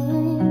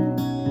feeling.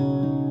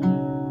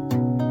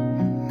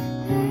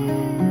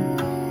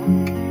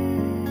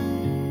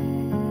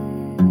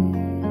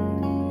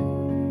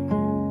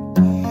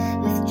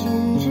 With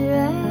ginger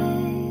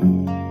eyes,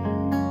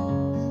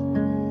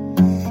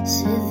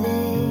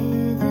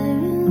 survey the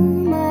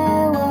room. I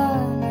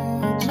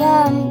wanna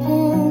jump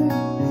in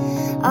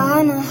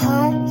on a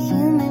hot,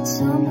 humid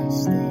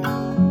summer's day.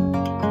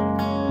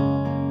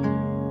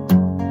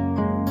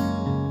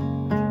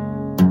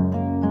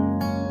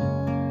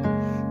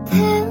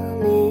 Tell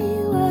me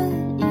what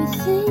you're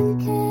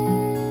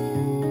thinking,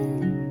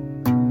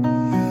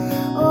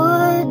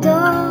 or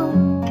don't.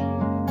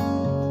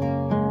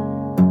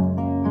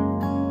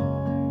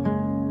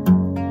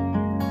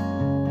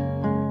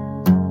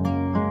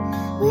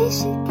 We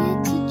should get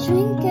to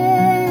drinking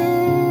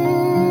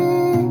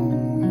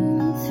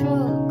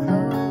through a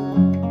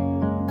cold.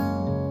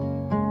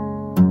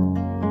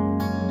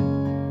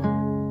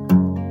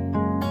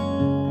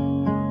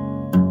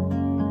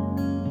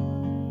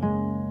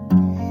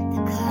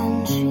 The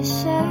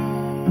countryside,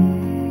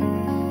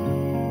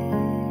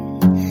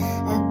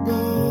 I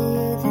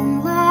bathe in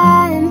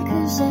lime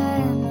 'cause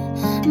I'm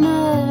a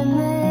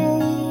mermaid.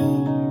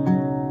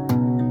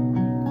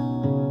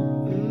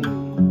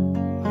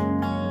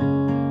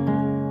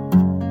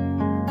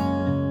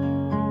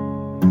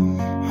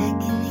 I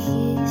can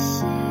hear you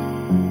sigh.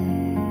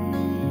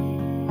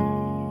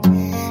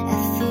 I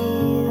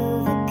feel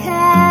the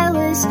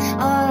callus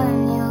on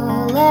your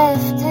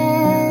left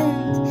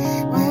hand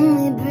when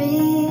we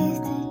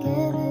breathe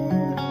together.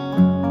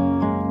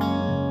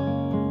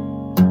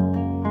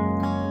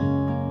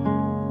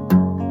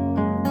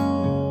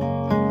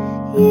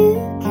 You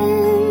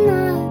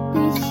cannot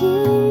be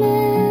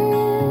human.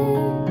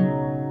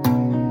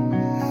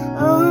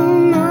 Oh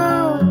no.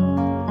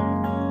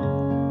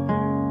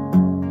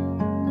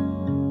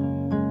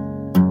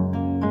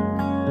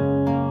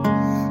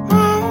 I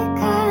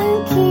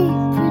can't keep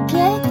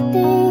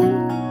projecting.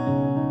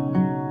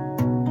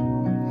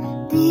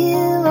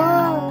 Dear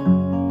Lord,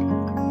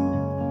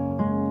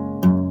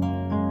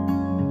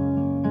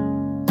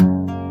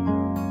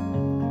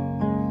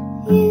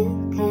 you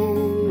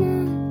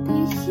cannot be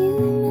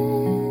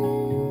human.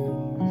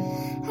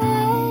 I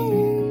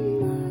am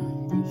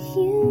not a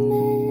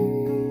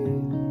human.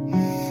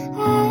 I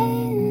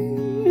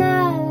am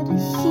not a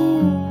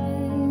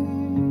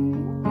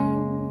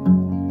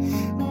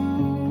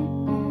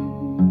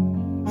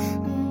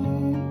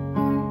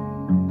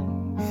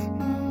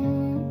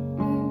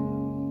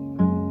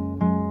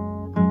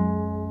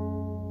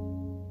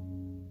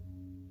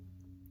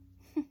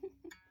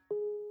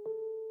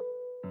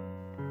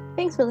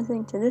Thanks for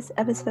listening to this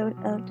episode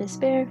of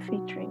Despair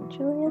featuring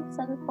Juliet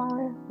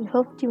Sunflower. We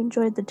hope you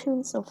enjoyed the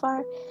tune so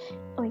far.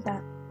 We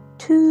got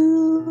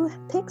 2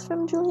 picks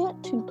from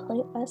Juliet to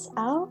play us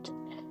out.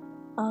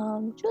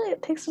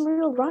 Juliet picked some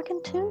real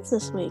rockin' tunes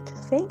this week.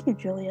 Thank you,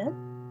 Juliet.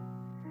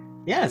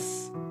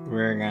 Yes,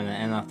 we're gonna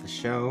end off the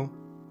show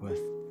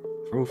with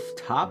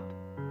Rooftop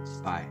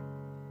by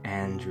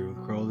Andrew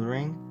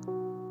Kroldering.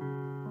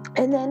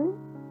 And then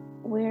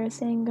we're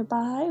saying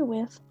goodbye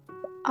with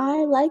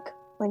I Like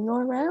When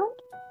You're Around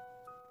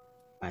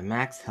by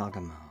Max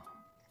Helgamo.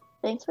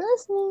 Thanks for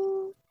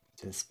listening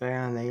To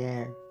Despair on the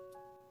Air.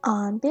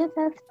 on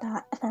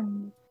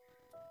BFF.fm.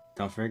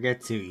 Don't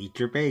forget to eat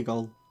your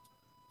bagel.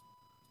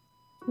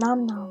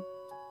 Nom nom.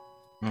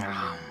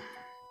 Nom.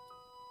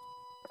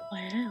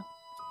 Wow.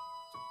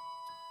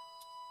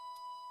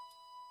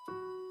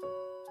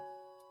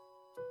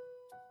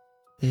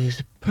 There's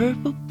a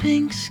purple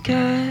pink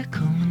sky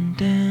coming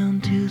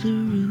down to the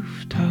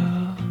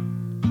rooftop.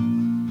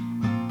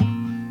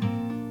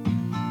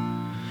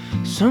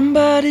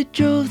 Somebody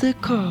drove their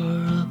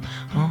car up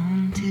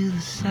onto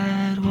the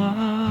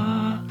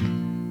sidewalk.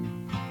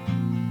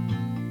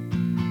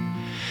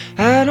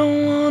 I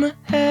don't wanna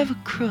have a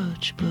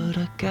crutch, but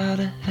I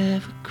gotta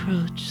have a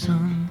crutch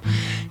sometimes.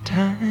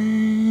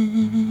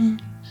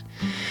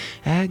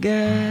 I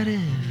got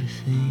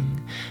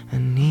everything I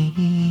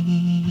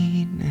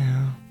need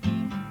now.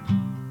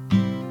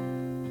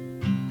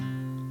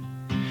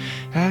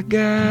 I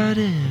got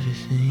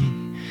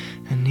everything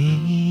I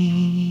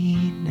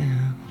need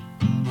now.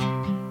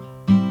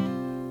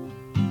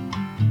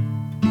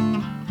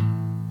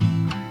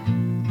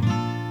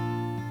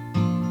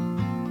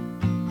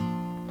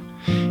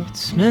 It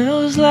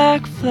smells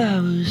like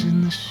flowers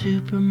in the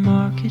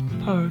supermarket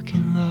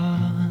parking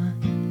lot.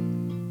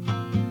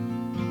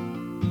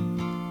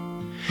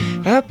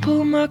 I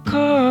pull my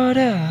card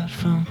out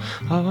from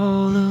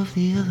all of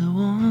the other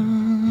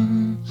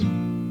ones.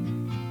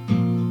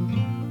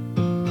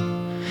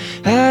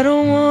 I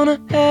don't wanna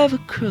have a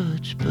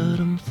crutch, but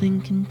I'm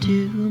thinking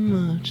too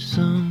much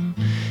sometimes.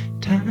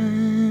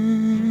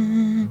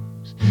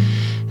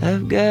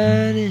 I've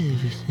got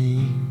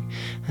everything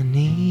I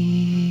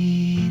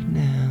need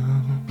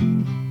now.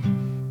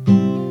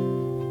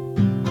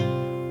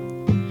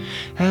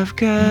 I've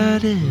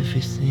got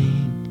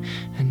everything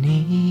I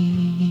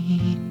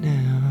need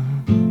now.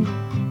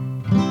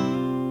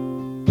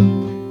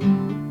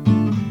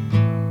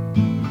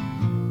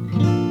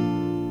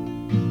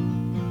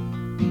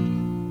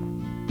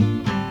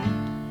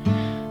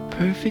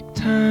 Perfect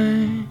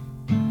time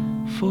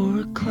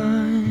for a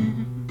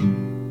climb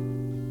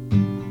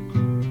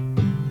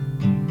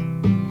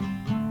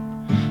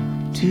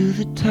to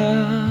the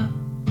top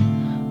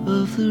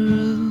of the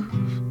roof.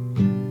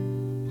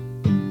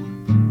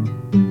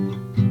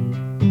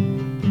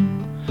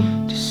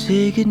 To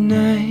say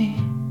goodnight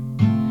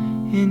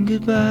and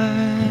goodbye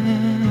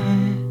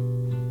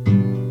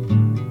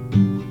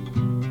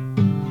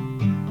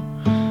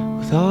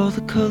with all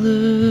the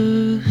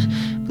colors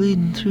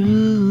bleeding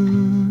through.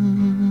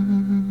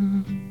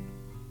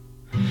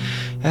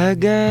 I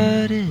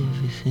got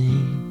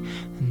everything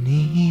I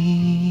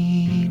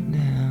need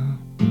now.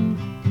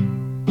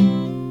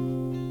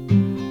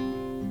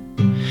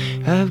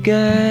 I've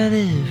got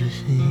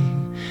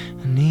everything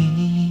I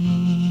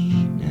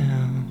need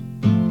now.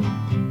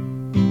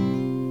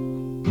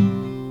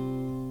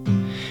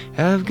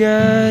 I've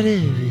got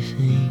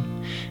everything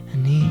I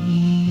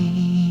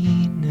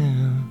need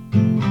now.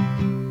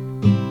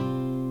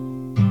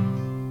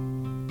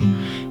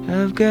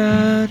 I've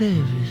got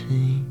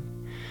everything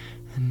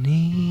I need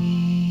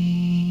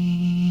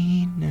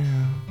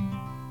now.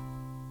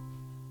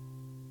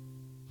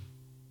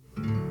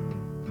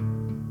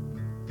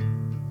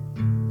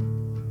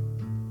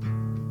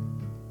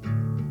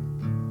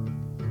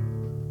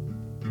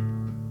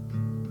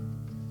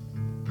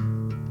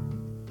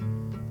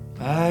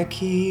 I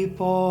keep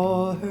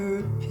all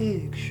her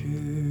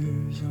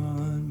pictures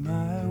on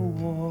my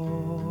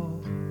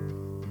wall.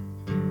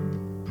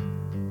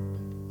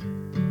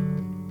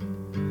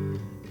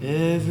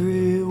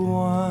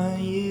 Everyone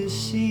you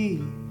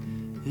see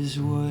is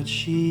what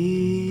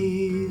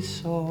she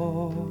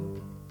saw.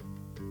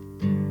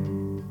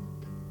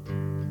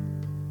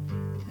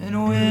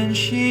 And when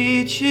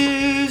she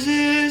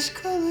chooses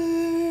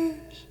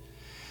colors,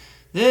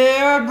 they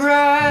are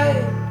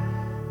bright,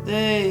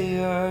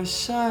 they are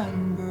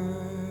sunburned.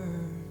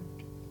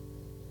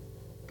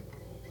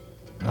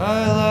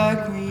 I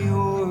like when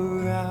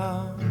you're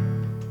around.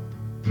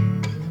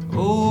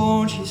 Oh,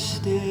 won't you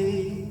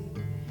stay?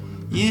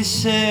 You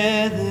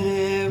said that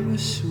it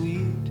was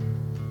sweet.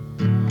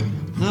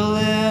 The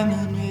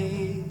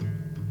lemonade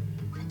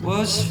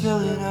was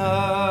filling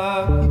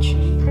up your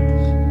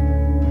cheeks.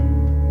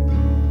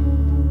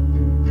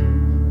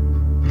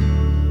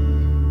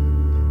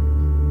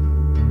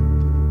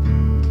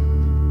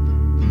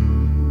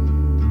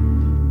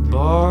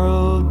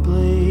 Borrowed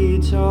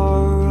blades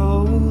are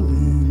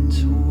rolling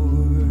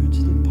towards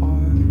the park.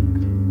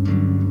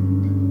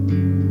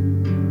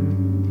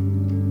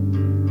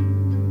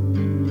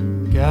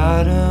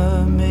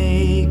 Gotta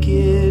make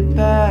it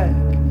back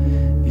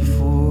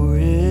before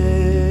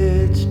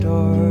it's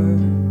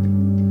dark.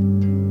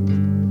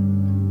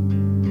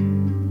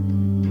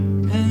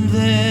 And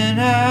then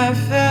I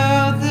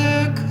felt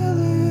the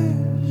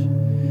colors.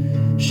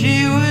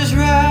 She was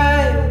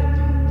right,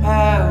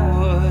 I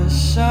was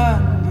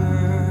sunburned.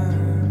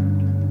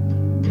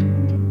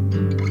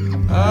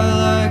 I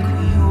like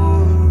when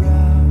you're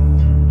around.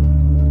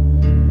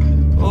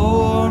 Oh,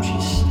 won't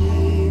you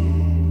stay?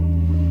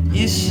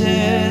 You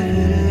said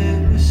that it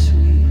was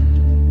sweet.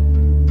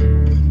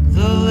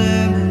 The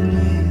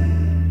lemonade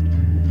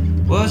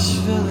was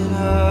filling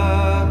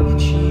up your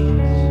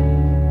cheeks.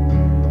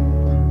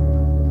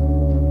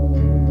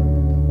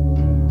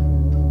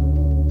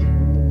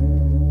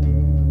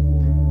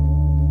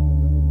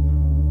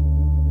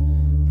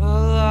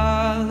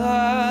 La la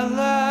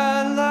la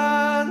la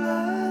la la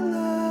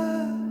la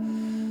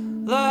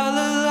la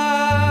la la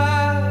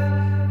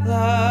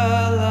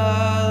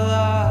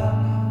la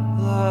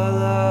la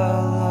la.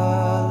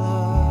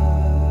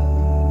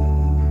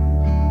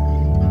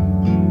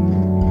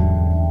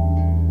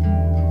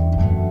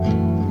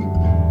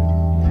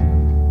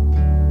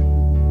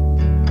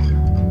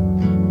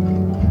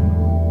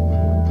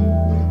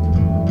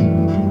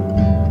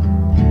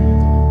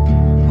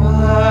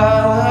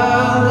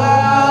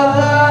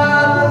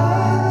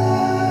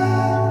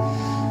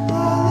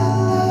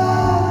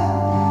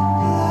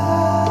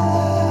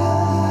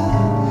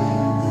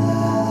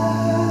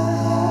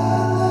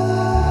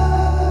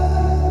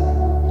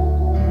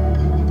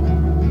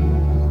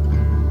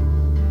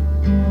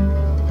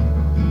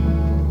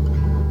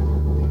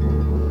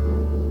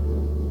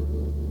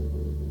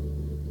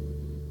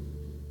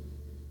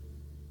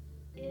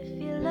 If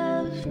you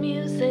love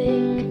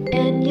music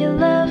and you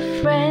love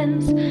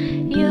friends,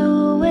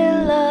 you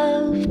will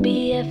love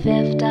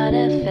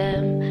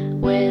BFF.FM,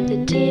 where the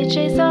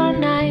DJs are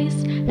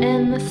nice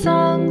and the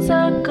songs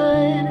are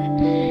good,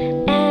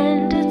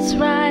 and it's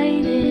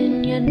right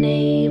in your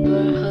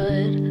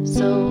neighborhood.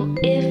 So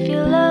if you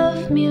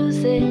love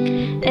music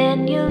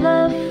and you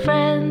love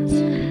friends,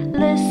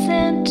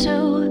 listen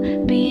to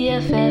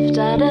BFF. left,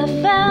 I'd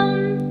have found